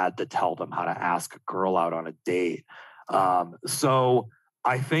dad to tell them how to ask a girl out on a date. So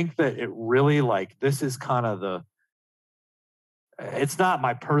I think that it really like, this is kind of it's not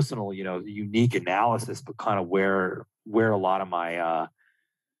my personal, unique analysis, but kind of where a lot of my,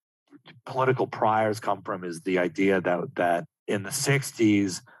 political priors come from is the idea that in the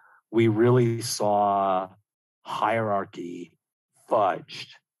 60s we really saw hierarchy fudged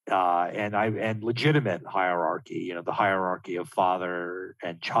and legitimate hierarchy, the hierarchy of father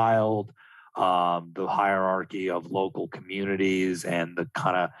and child, the hierarchy of local communities, and the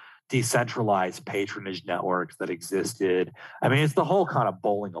kind of decentralized patronage networks that existed. I mean, it's the whole kind of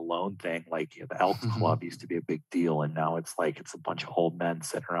bowling alone thing. Like the Elks Club used to be a big deal, and now it's like it's a bunch of old men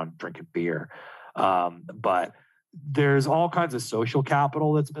sitting around drinking beer. But there's all kinds of social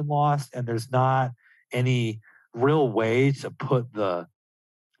capital that's been lost, and there's not any real way to put the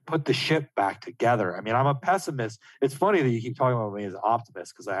ship back together. I mean, I'm a pessimist. It's funny that you keep talking about me as an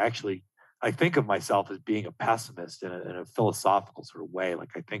optimist, because I think of myself as being a pessimist in a philosophical sort of way.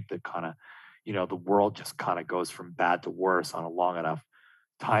 Like I think that kind of, the world just kind of goes from bad to worse on a long enough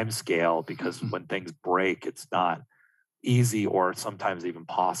time scale, because when things break, it's not easy or sometimes even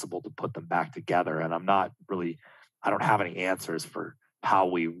possible to put them back together. And I don't have any answers for how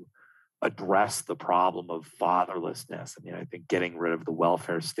we address the problem of fatherlessness. I mean, I think getting rid of the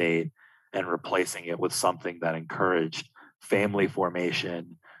welfare state and replacing it with something that encouraged family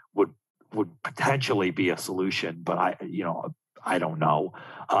formation would potentially be a solution, but I don't know.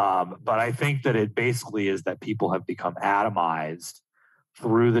 But I think that it basically is that people have become atomized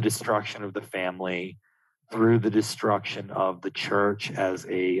through the destruction of the family, through the destruction of the church as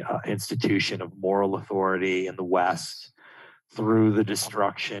a institution of moral authority in the West, through the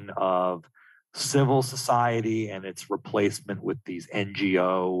destruction of civil society and its replacement with these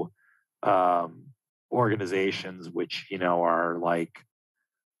NGO organizations, which, you know, are like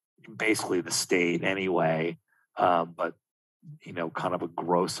basically the state anyway, but, you know, kind of a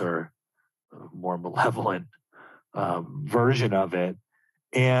grosser, more malevolent version of it.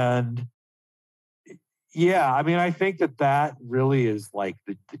 And yeah, I mean, I think that really is like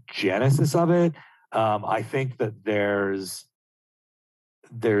the genesis of it. I think that there's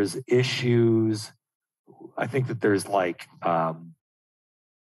issues. I think that there's like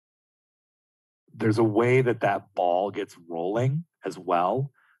there's a way that ball gets rolling as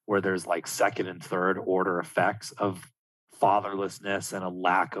well, where there's like second and third order effects of fatherlessness and a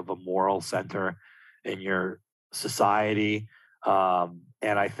lack of a moral center in your society.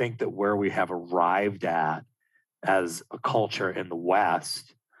 And I think that where we have arrived at as a culture in the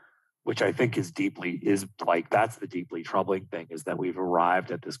West, which I think is that's the deeply troubling thing, is that we've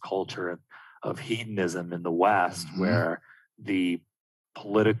arrived at this culture of hedonism in the West, where the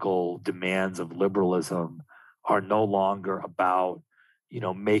political demands of liberalism are no longer about, you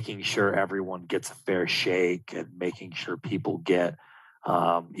know, making sure everyone gets a fair shake and making sure people get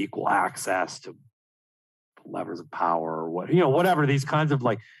equal access to levers of power, or what, you know, whatever, these kinds of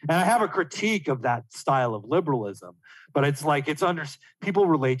like, and I have a critique of that style of liberalism, but it's like, people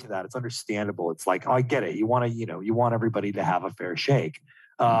relate to that. It's understandable. It's like, oh, I get it. You want to, you know, you want everybody to have a fair shake.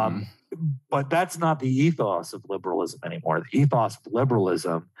 But that's not the ethos of liberalism anymore. The ethos of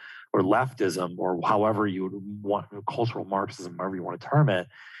liberalism or leftism, or however you would want, cultural Marxism, however you want to term it,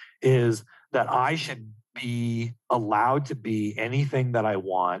 is that I should be allowed to be anything that I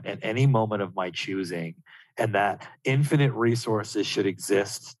want at any moment of my choosing, and that infinite resources should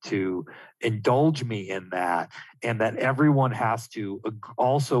exist to indulge me in that, and that everyone has to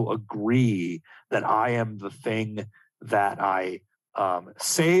also agree that I am the thing that I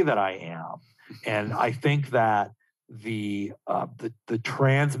say that I am. And I think that the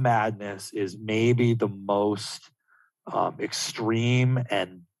trans madness is maybe the most extreme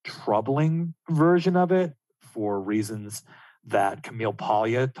and troubling version of it, for reasons that Camille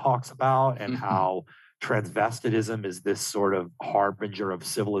Paglia talks about, and how transvestitism is this sort of harbinger of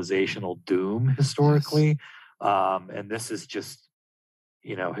civilizational doom historically. And this is just,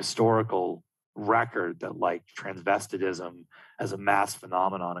 you know, historical record that like transvestitism as a mass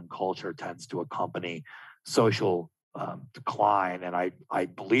phenomenon in culture tends to accompany social decline. And I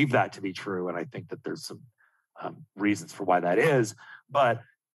believe that to be true. And I think that there's some reasons for why that is. But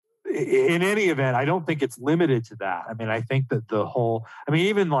in any event, I don't think it's limited to that. I mean, I think that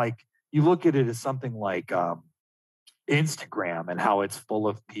even like, you look at it as something like Instagram, and how it's full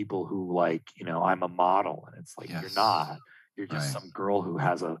of people who like, you know, I'm a model, and it's like, you're not. You're just some girl who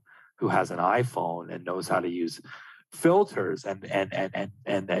has an iPhone and knows how to use filters, and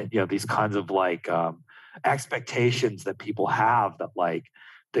you know, these kinds of like expectations that people have, that like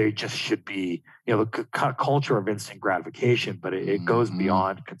they just should be, you know, the culture of instant gratification, but it goes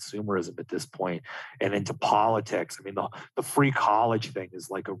beyond consumerism at this point and into politics. I mean, the free college thing is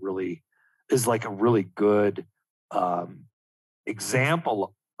like a really good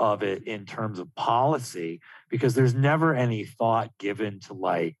example of it in terms of policy, because there's never any thought given to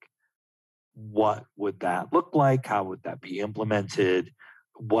like, what would that look like? How would that be implemented?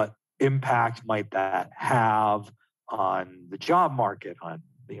 What impact might that have on the job market, on,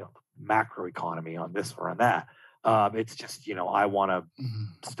 you know, macro economy, on this or on that? It's just, you know, I want to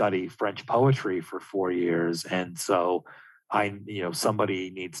study French poetry for 4 years, and so you know,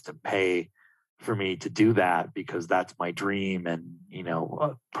 somebody needs to pay for me to do that, because that's my dream, and, you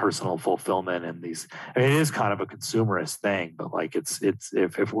know, personal fulfillment. And these, I mean, it is kind of a consumerist thing, but like it's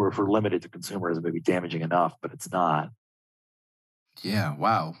if we're limited to consumerism, it'd be damaging enough, but it's not. Yeah,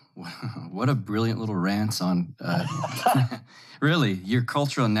 wow. What a brilliant little rant on really, your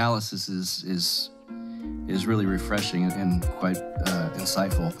cultural analysis is really refreshing and quite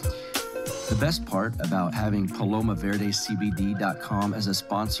insightful. The best part about having PalomaVerdeCBD.com as a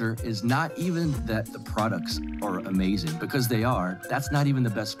sponsor is not even that the products are amazing, because they are. That's not even the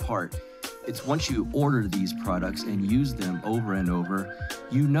best part. It's once you order these products and use them over and over,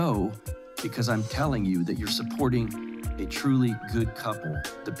 you know, because I'm telling you, that you're supporting a truly good couple,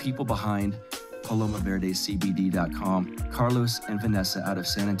 the people behind PalomaVerdeCBD.com, Carlos and Vanessa out of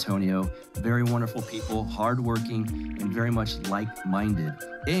San Antonio. Very wonderful people, hardworking, and very much like-minded.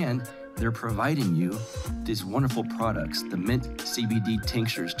 And they're providing you these wonderful products, the mint CBD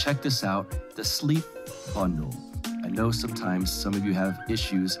tinctures. Check this out, the sleep bundle. I know sometimes some of you have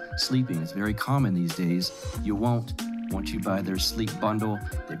issues sleeping. It's very common these days. You won't. Once you buy their sleep bundle,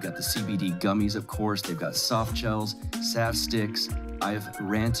 they've got the CBD gummies, of course. They've got soft gels, salve sticks, I've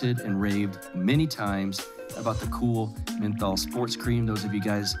ranted and raved many times about the cool menthol sports cream. Those of you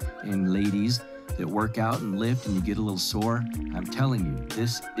guys and ladies that work out and lift and you get a little sore, I'm telling you,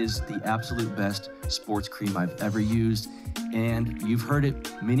 this is the absolute best sports cream I've ever used. And you've heard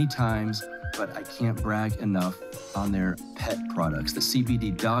it many times, but I can't brag enough on their pet products, the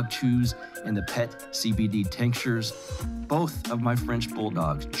CBD dog chews and the pet CBD tinctures. Both of my French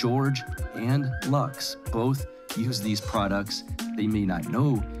bulldogs, George and Lux, both use these products. They may not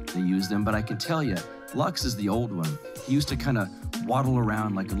know they use them, but I can tell you, Lux is the old one. He used to kind of waddle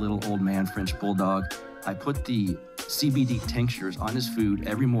around like a little old man French bulldog. I put the CBD tinctures on his food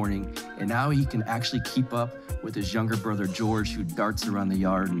every morning, and now he can actually keep up with his younger brother George, who darts around the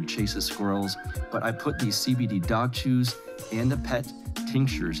yard and chases squirrels. But I put these CBD dog chews and the pet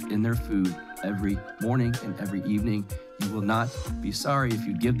tinctures in their food every morning and every evening. You will not be sorry if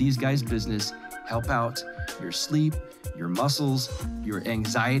you give these guys business. Help out your sleep, your muscles, your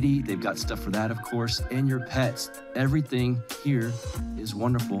anxiety. They've got stuff for that, of course, and your pets. Everything here is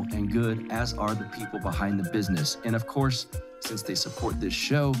wonderful and good, as are the people behind the business. And of course, since they support this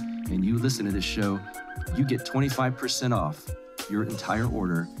show and you listen to this show, you get 25% off your entire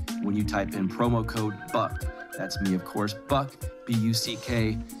order when you type in promo code BUCK. That's me, of course, BUCK,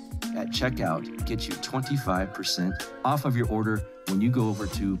 B-U-C-K, at checkout. Get you 25% off of your order when you go over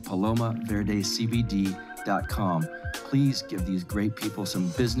to palomaverdecbd.com. Please give these great people some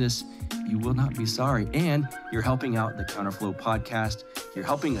business. You will not be sorry. And you're helping out the Counterflow podcast. You're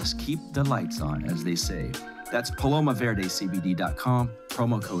helping us keep the lights on, as they say. That's palomaverdecbd.com,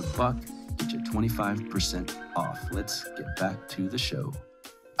 promo code BUCK. Get you 25% off. Let's get back to the show.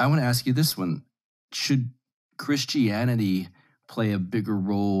 I want to ask you this one. Should Christianity play a bigger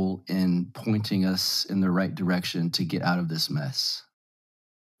role in pointing us in the right direction to get out of this mess?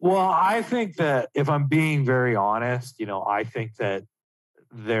 Well, I think that if I'm being very honest, I think that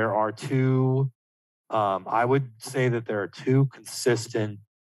there are I would say that there are two consistent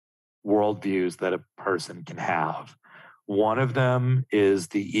worldviews that a person can have. One of them is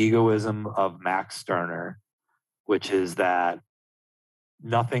the egoism of Max Stirner, which is that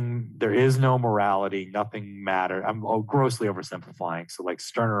there is no morality, nothing matters. I'm grossly oversimplifying. So like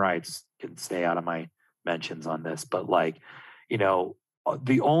Stirnerites can stay out of my mentions on this, but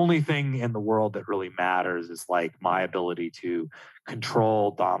the only thing in the world that really matters is like my ability to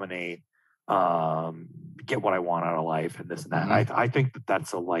control, dominate, get what I want out of life and this and that. Mm-hmm. I think that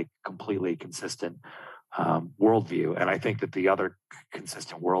that's a completely consistent worldview. And I think that the other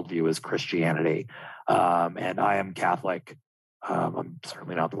consistent worldview is Christianity. And I am Catholic. I'm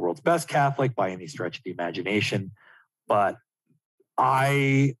certainly not the world's best Catholic by any stretch of the imagination, but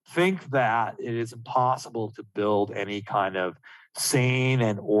I think that it is impossible to build any kind of sane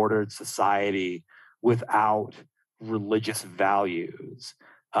and ordered society without religious values.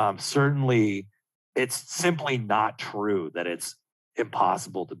 Certainly, it's simply not true that it's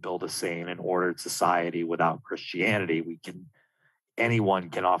impossible to build a sane and ordered society without Christianity.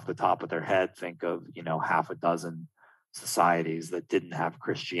 Anyone can off the top of their head think of, half a dozen societies that didn't have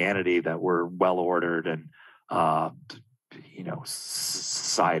Christianity that were well ordered and,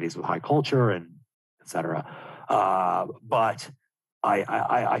 societies with high culture and et cetera. But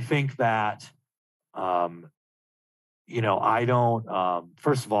I think that, I don't,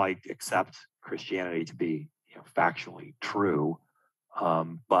 first of all, I accept Christianity to be factually true.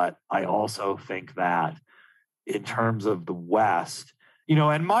 But I also think that in terms of the West,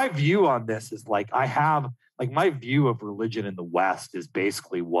 and my view on this is my view of religion in the West is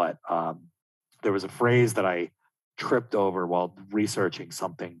basically what there was a phrase that I tripped over while researching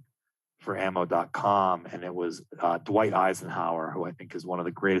something for ammo.com, and it was Dwight Eisenhower, who I think is one of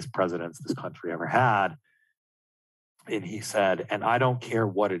the greatest presidents this country ever had. And he said, and I don't care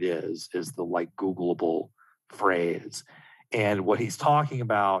what it is the Googleable phrase. And what he's talking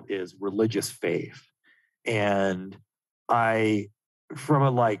about is religious faith. And I, from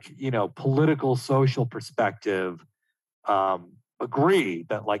a political, social perspective, agree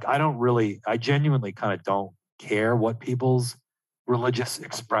that I genuinely kind of don't care what people's religious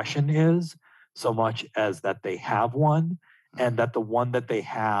expression is so much as that they have one, and that the one that they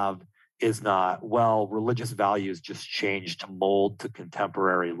have is not, religious values just changed to mold to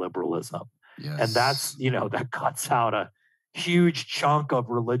contemporary liberalism. Yes. And that's, that cuts out a huge chunk of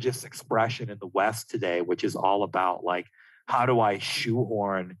religious expression in the West today, which is all about how do I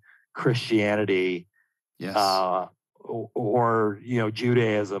shoehorn Christianity, yes, or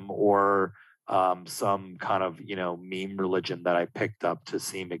Judaism, or some kind of meme religion that I picked up to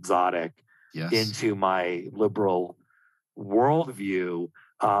seem exotic, yes, into my liberal worldview.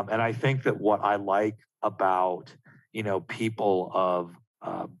 And I think that what I like about people of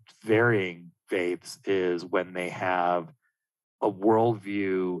varying faiths is when they have a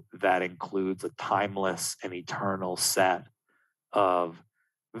worldview that includes a timeless and eternal set of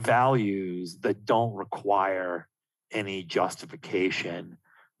values that don't require any justification,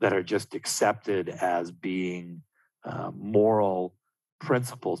 that are just accepted as being moral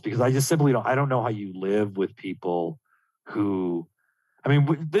principles. Because I just simply I don't know how you live with people who,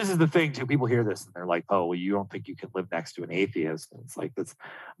 this is the thing too. People hear this and they're like, "Oh, well, you don't think you can live next to an atheist?" And it's like, I'm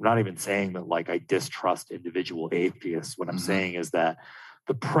not even saying that like I distrust individual atheists. What I'm saying is that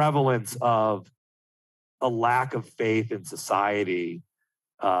the prevalence of a lack of faith in society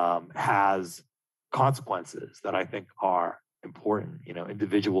has consequences that I think are important.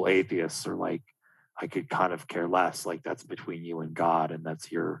 Individual atheists are like, I could kind of care less. Like, that's between you and God, and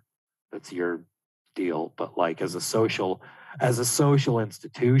that's your deal. But like as a social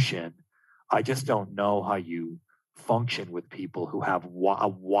institution, I just don't know how you function with people who have a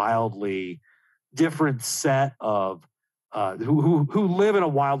wildly different set of who live in a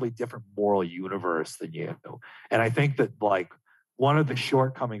wildly different moral universe than you. And I think that like one of the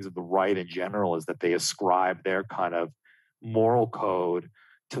shortcomings of the right in general is that they ascribe their kind of moral code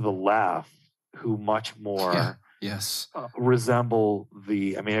to the left, who much more resemble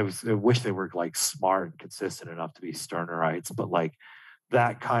the. I wish they were like smart and consistent enough to be Stirnerites, but like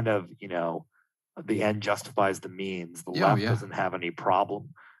that kind of, the end justifies the means. The left doesn't have any problem.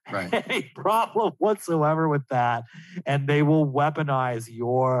 Right. Any problem whatsoever with that. And they will weaponize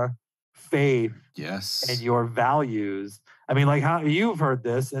your faith and your values. Like how you've heard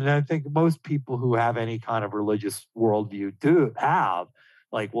this, and I think most people who have any kind of religious worldview do have,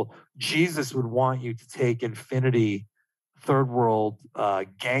 like, well, Jesus would want you to take infinity third world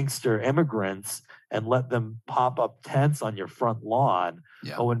gangster immigrants and let them pop up tents on your front lawn.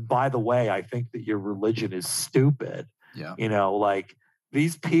 Yeah. Oh, and by the way, I think that your religion is stupid. Yeah. Like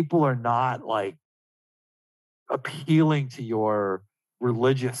these people are not like appealing to your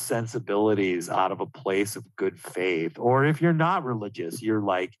religious sensibilities out of a place of good faith. Or if you're not religious, you're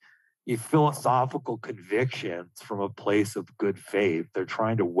like, you philosophical convictions from a place of good faith. They're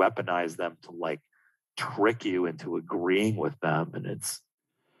trying to weaponize them to like trick you into agreeing with them. And it's,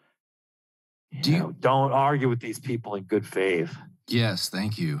 don't argue with these people in good faith. Yes,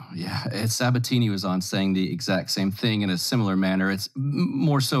 thank you. Yeah, Sabatini was on saying the exact same thing in a similar manner. It's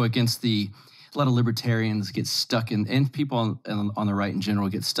more so against a lot of libertarians get stuck in, and people on the right in general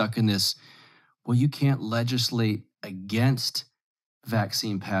get stuck in this, well, you can't legislate against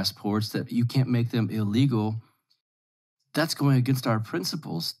vaccine passports, that you can't make them illegal. That's going against our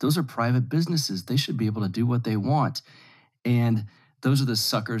principles. Those are private businesses. They should be able to do what they want. And those are the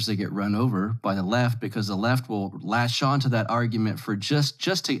suckers that get run over by the left, because the left will latch on to that argument for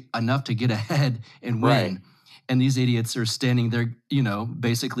just enough to get ahead and win. Right. And these idiots are standing there,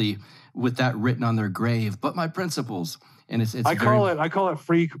 basically with that written on their grave. But my principles, and it's I call it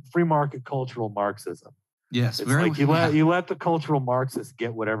free market cultural Marxism. Yes, it's like you let the cultural Marxists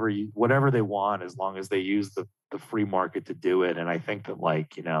get whatever they want, as long as they use the free market to do it. And I think that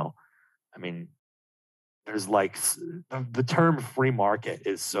there's like the term free market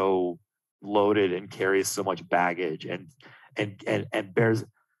is so loaded and carries so much baggage and bears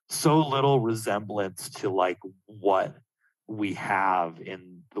so little resemblance to like what we have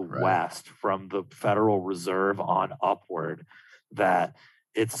in the West from the Federal Reserve on upward, that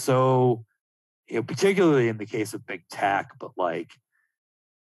it's so, particularly in the case of big tech, but like,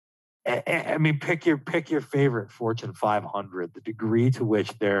 pick your favorite Fortune 500, the degree to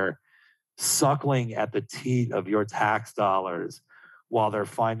which they're suckling at the teat of your tax dollars while they're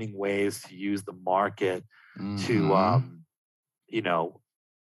finding ways to use the market to,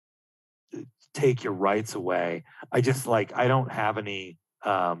 take your rights away. I don't have any,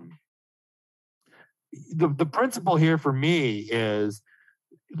 the principle here for me is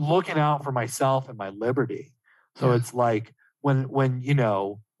looking out for myself and my liberty. So it's like when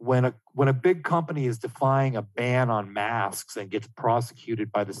a big company is defying a ban on masks and gets prosecuted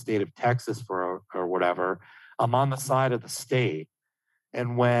by the state of Texas or whatever, I'm on the side of the state.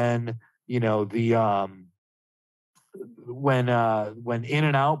 And when when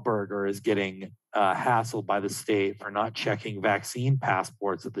In-N-Out Burger is getting hassled by the state for not checking vaccine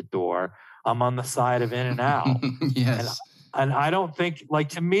passports at the door, I'm on the side of In-N-Out. Yes. And I don't think,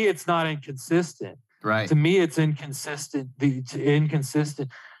 to me, it's not inconsistent. Right. To me, it's inconsistent. Inconsistent.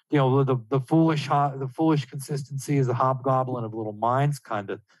 The foolish consistency is a hobgoblin of little minds kind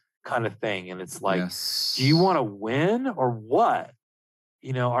of thing. And it's like, do you want to win or what?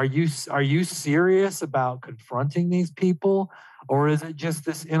 Are you serious about confronting these people, or is it just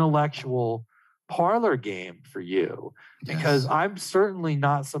this intellectual parlor game for you, because Yes. I'm certainly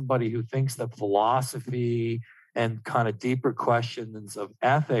not somebody who thinks that philosophy and kind of deeper questions of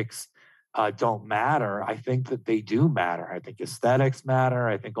ethics don't matter. I think that they do matter. I think aesthetics matter.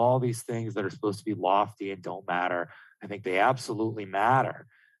 I think all these things that are supposed to be lofty and don't matter, I think they absolutely matter.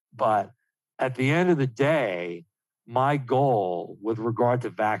 But at the end of the day, my goal with regard to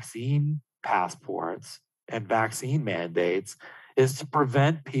vaccine passports and vaccine mandates is to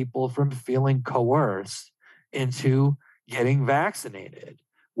prevent people from feeling coerced into getting vaccinated,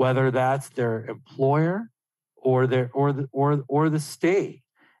 whether that's their employer or the state.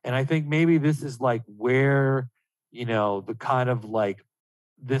 And I think maybe this is like where, the kind of like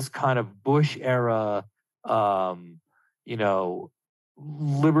this kind of Bush era, um, you know,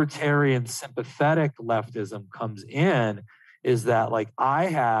 libertarian sympathetic leftism comes in, is that like I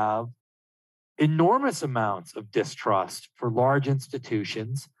have enormous amounts of distrust for large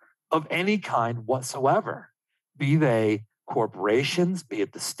institutions of any kind whatsoever, be they corporations, be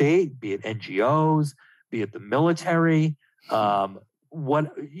it the state, be it NGOs, be it the military,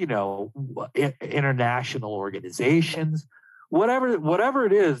 international organizations, whatever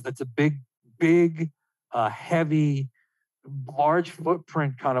it is that's a big, heavy, large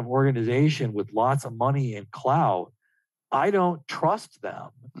footprint kind of organization with lots of money and clout. I don't trust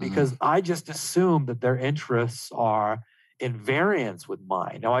them because I just assume that their interests are in variance with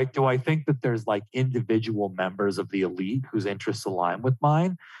mine. Now, I think that there's like individual members of the elite whose interests align with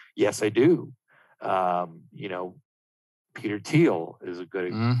mine? Yes, I do. Peter Thiel is a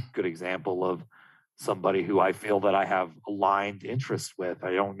good example of somebody who I feel that I have aligned interests with.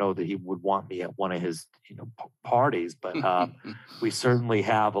 I don't know that he would want me at one of his parties, but we certainly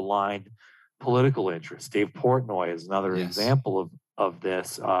have aligned political interests. Dave Portnoy is another example of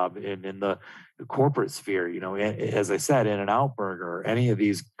this, in the corporate sphere. As I said, In-N-Out Burger, or any of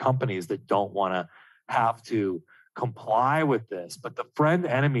these companies that don't want to have to comply with this. But the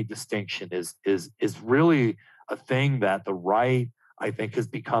friend-enemy distinction is really a thing that the right, I think, has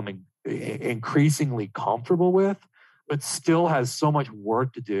become increasingly comfortable with, but still has so much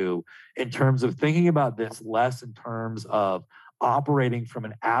work to do in terms of thinking about this less in terms of operating from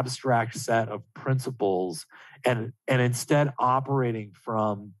an abstract set of principles and instead operating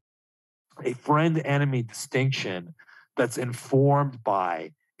from a friend-enemy distinction that's informed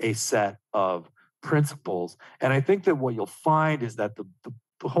by a set of principles. And I think that what you'll find is that the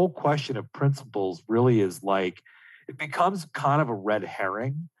whole question of principles really is like, it becomes kind of a red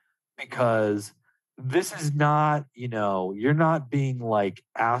herring, because this is not, you're not being like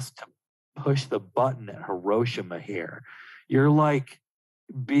asked to push the button at Hiroshima here. You're like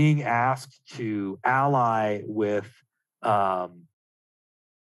being asked to ally with,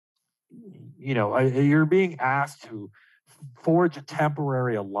 you're being asked to forge a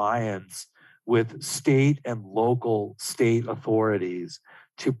temporary alliance with state and local state authorities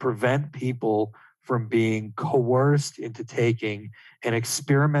to prevent people from being coerced into taking an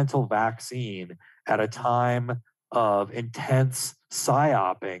experimental vaccine at a time of intense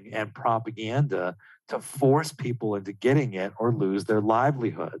psyoping and propaganda to force people into getting it or lose their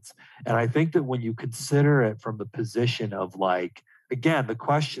livelihoods. And I think that when you consider it from the position of like, again, the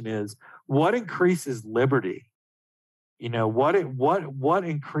question is, what increases liberty? What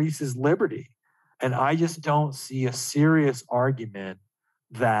increases liberty? And I just don't see a serious argument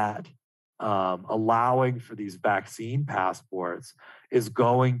that allowing for these vaccine passports is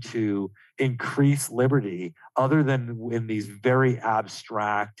going to increase liberty, other than in these very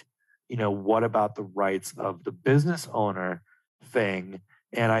abstract, what about the rights of the business owner thing.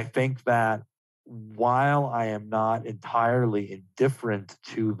 And I think that while I am not entirely indifferent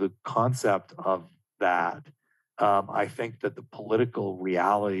to the concept of that, I think that the political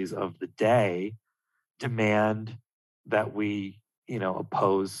realities of the day demand that we,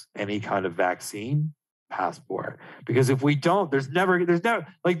 oppose any kind of vaccine passport. Because if we don't, there's never,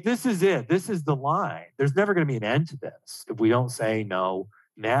 like, this is it. This is the line. There's never going to be an end to this if we don't say no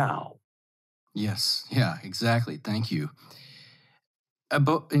now. Yes. Yeah, exactly. Thank you.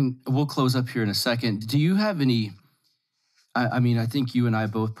 And we'll close up here in a second. Do you have any, I mean, I think you and I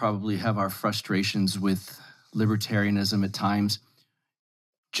both probably have our frustrations with libertarianism at times.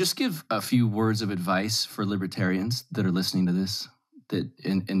 Just give a few words of advice for libertarians that are listening to this,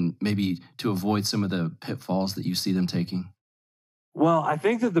 and maybe to avoid some of the pitfalls that you see them taking. Well, I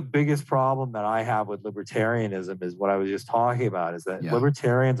think that the biggest problem that I have with libertarianism is what I was just talking about, is that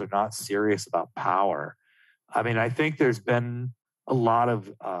libertarians are not serious about power. I mean, I think there's been a lot of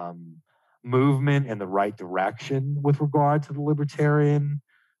movement in the right direction with regard to the libertarian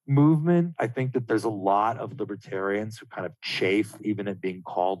movement. I think that there's a lot of libertarians who kind of chafe even at being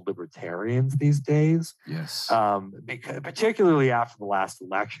called libertarians these days. Yes. Because, particularly after the last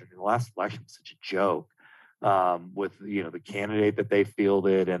election. The last election was such a joke, with the candidate that they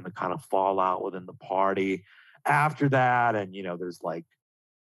fielded and the kind of fallout within the party after that. And there's like,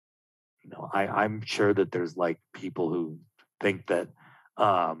 I'm sure that there's like people who think that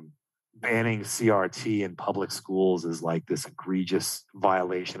banning CRT in public schools is like this egregious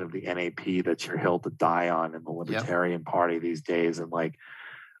violation of the NAP that's your hill to die on in the Libertarian Party these days. And like,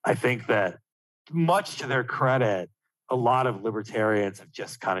 I think that much to their credit, a lot of libertarians have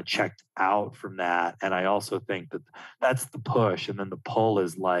just kind of checked out from that. And I also think that that's the push. And then the pull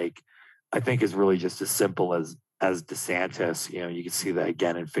is like, I think is really just as simple as DeSantis. You can see that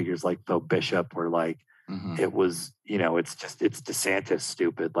again in figures like Phil Bishop, where like it was, it's DeSantis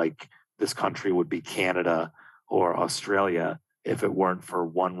stupid. Like this country would be Canada or Australia if it weren't for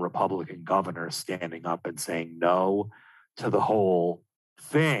one Republican governor standing up and saying no to the whole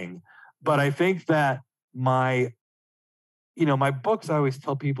thing. But I think that my books, I always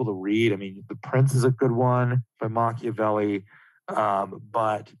tell people to read. I mean, The Prince is a good one by Machiavelli,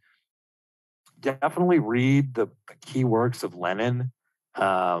 but definitely read the key works of Lenin.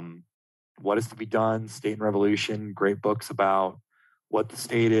 What is to be done, State and Revolution, great books about what the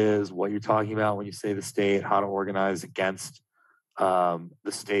state is, what you're talking about when you say the state, how to organize against the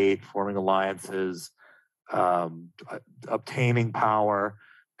state, forming alliances, obtaining power.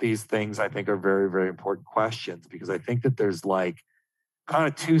 These things I think are very, very important questions, because I think that there's like kind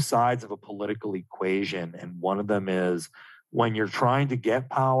of two sides of a political equation. And one of them is when you're trying to get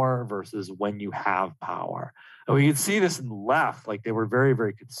power versus when you have power. And we can see this in the left. Like they were very,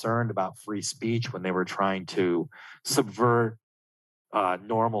 very concerned about free speech when they were trying to subvert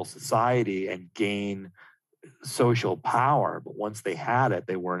normal society and gain social power. But once they had it,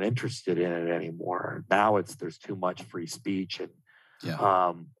 they weren't interested in it anymore. Now there's too much free speech and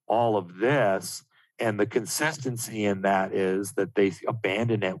all of this. And the consistency in that is that they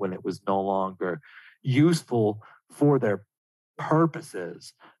abandoned it when it was no longer useful for their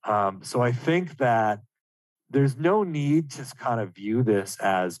purposes. So I think that there's no need to kind of view this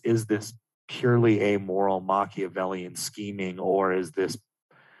as, is this purely amoral Machiavellian scheming, or is this,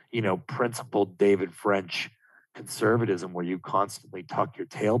 principled David French conservatism where you constantly tuck your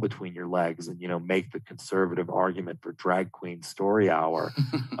tail between your legs and, make the conservative argument for drag queen story hour.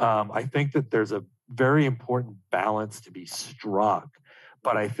 I think that there's a very important balance to be struck,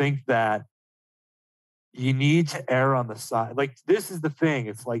 but I think that you need to err on the side. Like, this is the thing.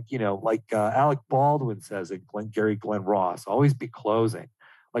 It's like, Alec Baldwin says in Glenn Ross, always be closing.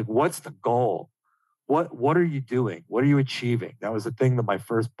 Like, what's the goal? What are you doing? What are you achieving? That was the thing that my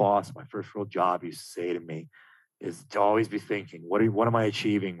first boss, my first real job used to say to me, is to always be thinking, what am I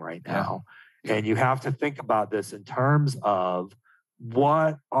achieving right now? Yeah. And you have to think about this in terms of,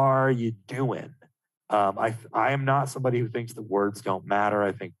 what are you doing? I am not somebody who thinks that words don't matter.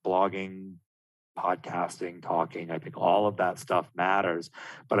 I think blogging, podcasting, talking, I think all of that stuff matters.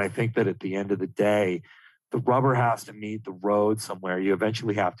 But I think that at the end of the day, the rubber has to meet the road somewhere. You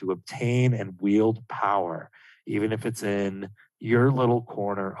eventually have to obtain and wield power, even if it's in your little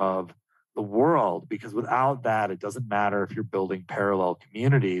corner of the world, because without that, it doesn't matter if you're building parallel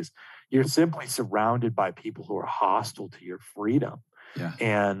communities. You're simply surrounded by people who are hostile to your freedom. Yeah.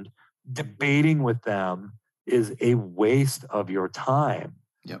 And debating with them is a waste of your time.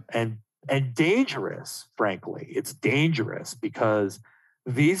 Yep. And dangerous, frankly. It's dangerous because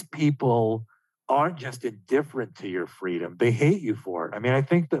these people aren't just indifferent to your freedom. They hate you for it. I mean, I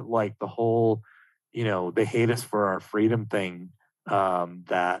think that like the whole, they hate us for our freedom thing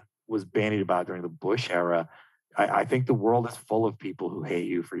that was bandied about during the Bush era. I think the world is full of people who hate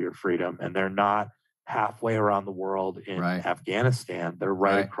you for your freedom, and they're not halfway around the world in Afghanistan. They're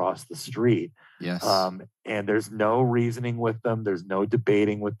right across the street. Yes. And there's no reasoning with them. There's no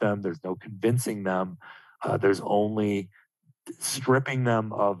debating with them. There's no convincing them. There's only stripping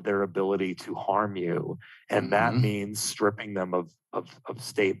them of their ability to harm you. And that means stripping them of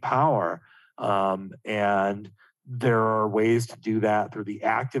state power. And there are ways to do that through the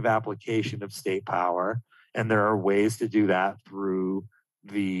active application of state power. And there are ways to do that through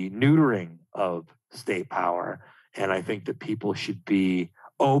the neutering of state power. And I think that people should be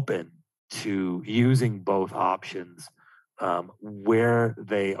open to using both options where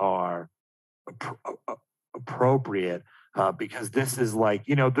they are appropriate, because this is like,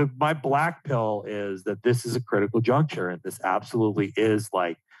 my black pill is that this is a critical juncture, and this absolutely is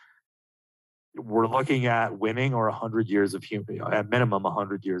like, we're looking at winning or 100 years of at minimum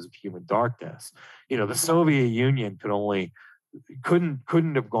 100 years of human darkness. The Soviet Union could only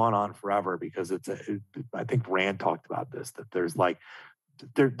couldn't have gone on forever because I think Rand talked about this, that there's like,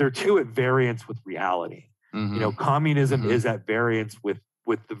 they're two at variance with reality. Mm-hmm. Communism is at variance with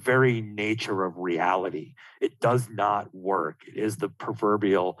the very nature of reality. It does not work. It is the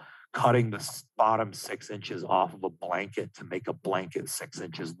proverbial cutting the bottom 6 inches off of a blanket to make a blanket 6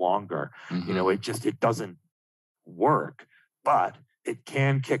 inches longer. Mm-hmm. It doesn't work, but it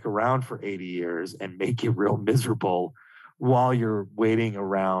can kick around for 80 years and make you real miserable while you're waiting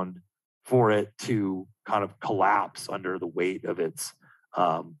around for it to kind of collapse under the weight of its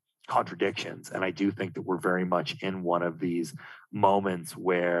contradictions. And I do think that we're very much in one of these moments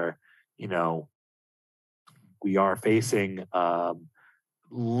where, we are facing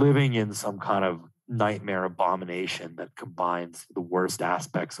living in some kind of nightmare abomination that combines the worst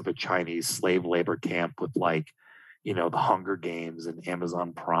aspects of a Chinese slave labor camp with the Hunger Games and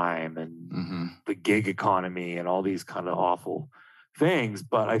Amazon Prime and the gig economy and all these kind of awful things.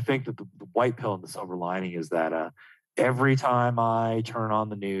 But I think that the white pill and the silver lining is that every time I turn on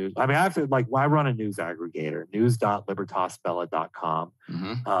the news, I have to I run a news aggregator, news.libertasbella.com. You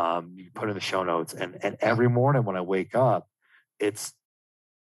can put in the show notes, and every morning when I wake up, it's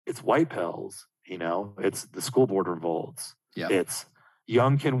white pills. It's the school board revolts. Yeah. It's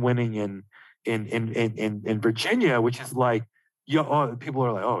Youngkin winning in Virginia, which is people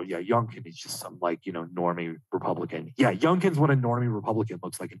are like, oh yeah, Youngkin is just some normie Republican. Yeah, Youngkin's what a normie Republican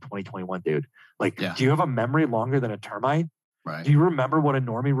looks like in 2021, dude. Do you have a memory longer than a termite? Right. Do you remember what a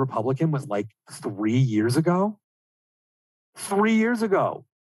normie Republican was like 3 years ago? 3 years ago.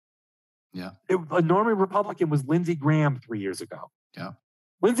 Yeah. A normie Republican was Lindsey Graham 3 years ago. Yeah.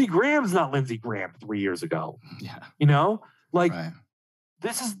 Lindsey Graham's not Lindsey Graham 3 years ago. Yeah. Right.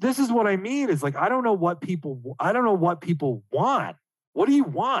 This is what I mean. Is I don't know what people want. What do you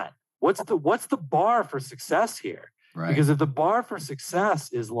want? What's the bar for success here? Right. Because if the bar for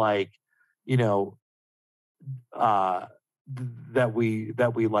success is that we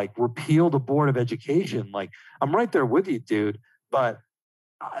repeal the Board of Education, I'm right there with you, dude. But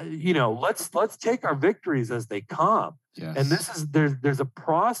let's take our victories as they come. Yes. And there's a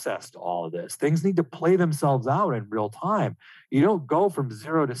process to all of this. Things need to play themselves out in real time. You don't go from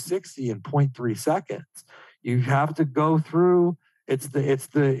 0 to 60 in 0.3 seconds. You have to go through. It's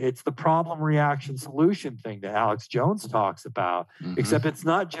the problem reaction solution thing that Alex Jones talks about. Mm-hmm. Except it's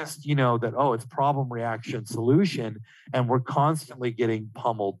not just that it's problem reaction solution and we're constantly getting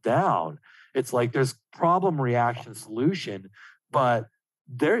pummeled down. It's there's problem reaction solution, but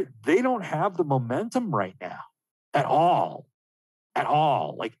they don't have the momentum right now at all,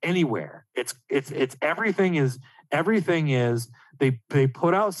 anywhere. It's everything is they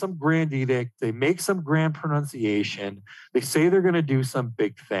put out some grand edict, they make some grand pronunciation, they say they're going to do some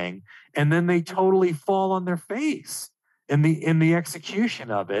big thing, and then they totally fall on their face in the execution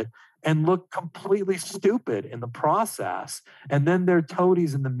of it and look completely stupid in the process. And then their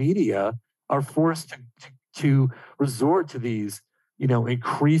toadies in the media are forced to resort to these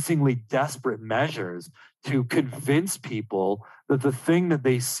increasingly desperate measures to convince people that the thing that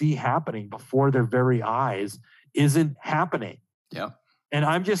they see happening before their very eyes isn't happening. Yeah. And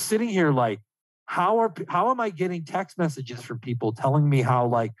I'm just sitting here how am I getting text messages from people telling me how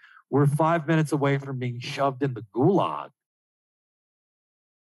we're 5 minutes away from being shoved in the gulag?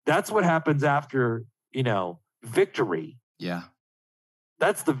 That's what happens after, victory. Yeah.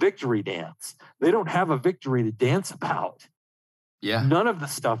 That's the victory dance. They don't have a victory to dance about. Yeah. None of the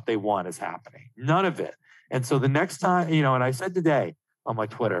stuff they want is happening. None of it. And so the next time, and I said today on my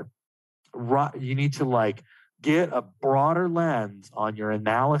Twitter, you need to get a broader lens on your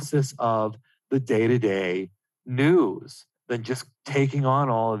analysis of the day-to-day news than just taking on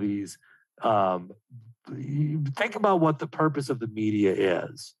all of these. Think about what the purpose of the media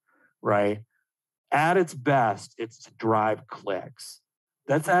is, right? At its best, it's to drive clicks.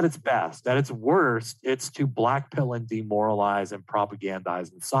 That's at its best. At its worst, it's to blackpill and demoralize and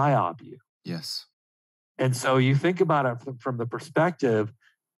propagandize and psyop you. Yes. And so you think about it from the perspective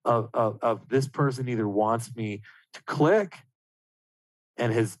of this person either wants me to click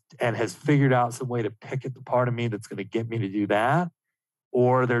and has figured out some way to pick at the part of me that's going to get me to do that,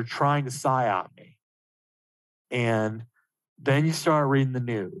 or they're trying to psyop me. And then you start reading the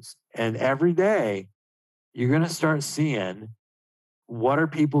news, and every day you're going to start seeing what are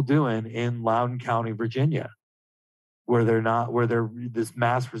people doing in Loudoun County, Virginia, where they're this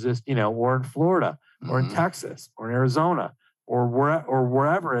mass resist, or in Florida, or in Texas, or in Arizona, or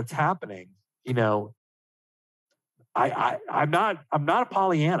wherever it's happening. I'm not a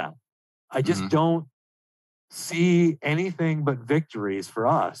Pollyanna. I just don't see anything but victories for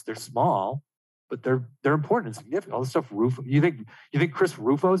us. They're small, but they're important and significant. All the stuff Rufo. You think Chris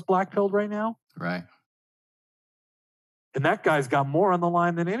Rufo's black-pilled right now? Right. And that guy's got more on the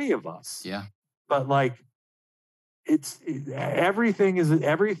line than any of us. Yeah. But like, everything is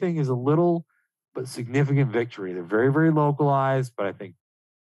a little but significant victory. They're very, very localized, but I think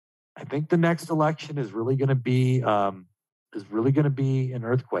the next election is really going to be an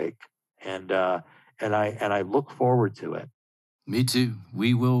earthquake, and I look forward to it. Me too.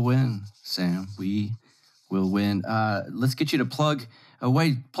 We will win, Sam. We will win. Let's get you to plug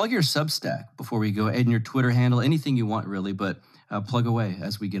your Substack before we go, and your Twitter handle, anything you want really, but plug away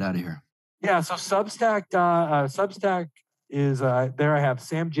as we get out of here. Yeah, so Substack is there. I have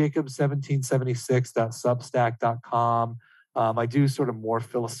samjacobs1776.substack.com. I do sort of more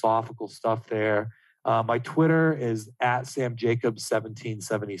philosophical stuff there. My Twitter is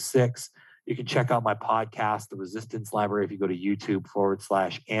 @samjacobs1776. You can check out my podcast, The Resistance Library, if you go to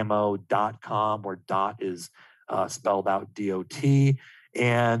youtube.com, where dot is spelled out DOT.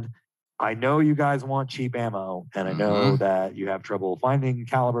 And I know you guys want cheap ammo, and I know that you have trouble finding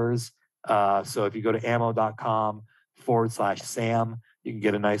calibers. So if you go to ammo.com/Sam, you can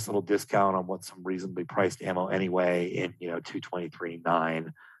get a nice little discount on what's some reasonably priced ammo anyway in, 223,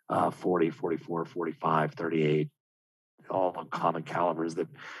 9, 40, 44, 45, 38, all the common calibers that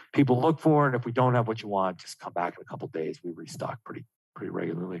people look for. And if we don't have what you want, just come back in a couple of days. We restock pretty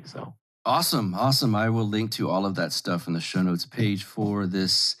regularly. So awesome. I will link to all of that stuff in the show notes page for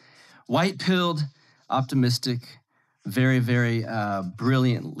this white-pilled, optimistic, very, very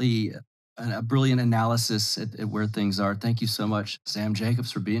brilliant analysis at where things are. Thank you so much, Sam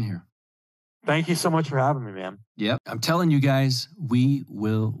Jacobs, for being here. Thank you so much for having me, man. Yep. I'm telling you guys, we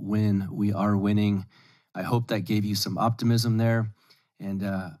will win. We are winning. I hope that gave you some optimism there. And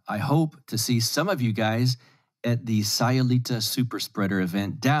I hope to see some of you guys at the Sayulita Super Spreader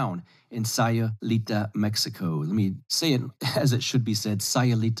event down in Sayulita, Mexico. Let me say it as it should be said,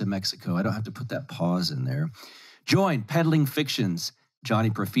 Sayulita, Mexico. I don't have to put that pause in there. Join Peddling Fictions, Johnny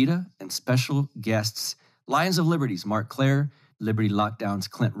Profita, and special guests, Lions of Liberty's Mark Clare, Liberty Lockdown's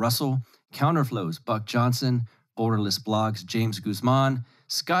Clint Russell, Counterflow's Buck Johnson, Borderless Blog's James Guzman,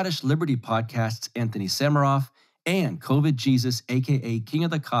 Scottish Liberty Podcast's Anthony Samaroff, and COVID Jesus, a.k.a. King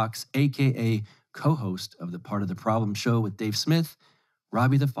of the Cocks, a.k.a. co-host of the Part of the Problem show with Dave Smith,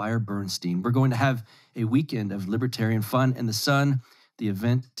 Robbie the Fire Bernstein. We're going to have a weekend of libertarian fun in the sun. The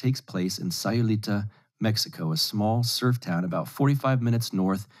event takes place in Sayulita, Mexico, a small surf town about 45 minutes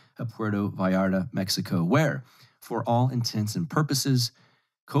north of Puerto Vallarta, Mexico, where, for all intents and purposes,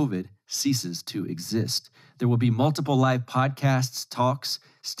 COVID ceases to exist. There will be multiple live podcasts, talks,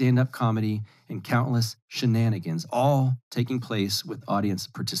 stand-up comedy, and countless shenanigans, all taking place with audience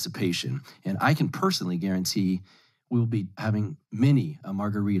participation. And I can personally guarantee we'll be having many a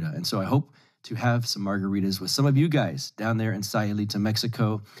margarita. And so I hope to have some margaritas with some of you guys down there in Sayulita,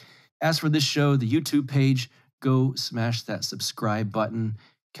 Mexico. As for this show, the YouTube page, go smash that subscribe button.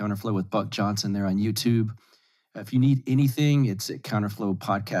 Counterflow with Buck Johnson there on YouTube. If you need anything, it's at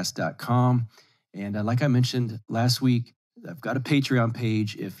counterflowpodcast.com. And like I mentioned last week, I've got a Patreon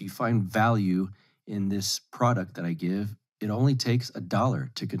page. If you find value in this product that I give, it only takes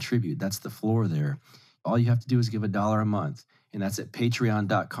 $1 to contribute. That's the floor there. All you have to do is give $1 a month. And that's at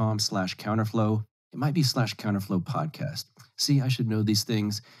patreon.com/counterflow. It might be /counterflow podcast. See, I should know these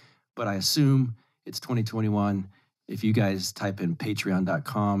things, but I assume it's 2021. If you guys type in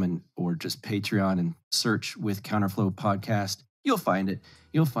patreon.com or just Patreon and search with Counterflow podcast, you'll find it.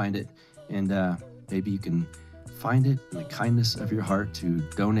 And maybe you can find it in the kindness of your heart to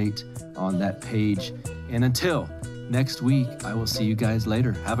donate on that page. And until next week, I will see you guys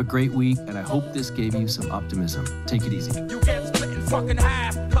later. Have a great week, and I hope this gave you some optimism. Take it easy. You get split in fucking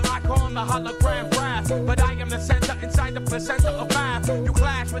half, till I call him the hologram brass. But I am the center inside the placenta of math. You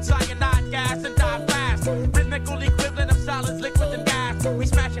clash with cyanide gas and die fast. Rhythmical equivalent of solids, liquid and gas. We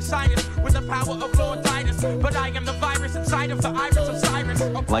smash your sinus with the power of Lord Titus. But I am the virus inside of the iris of Cyrus.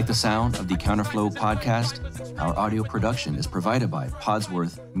 Like the sound of the Counterflow podcast? Our audio production is provided by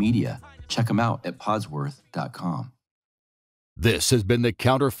Podsworth Media. Check them out at podsworth.com. This has been the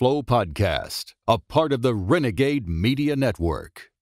Counterflow Podcast, a part of the Renegade Media Network.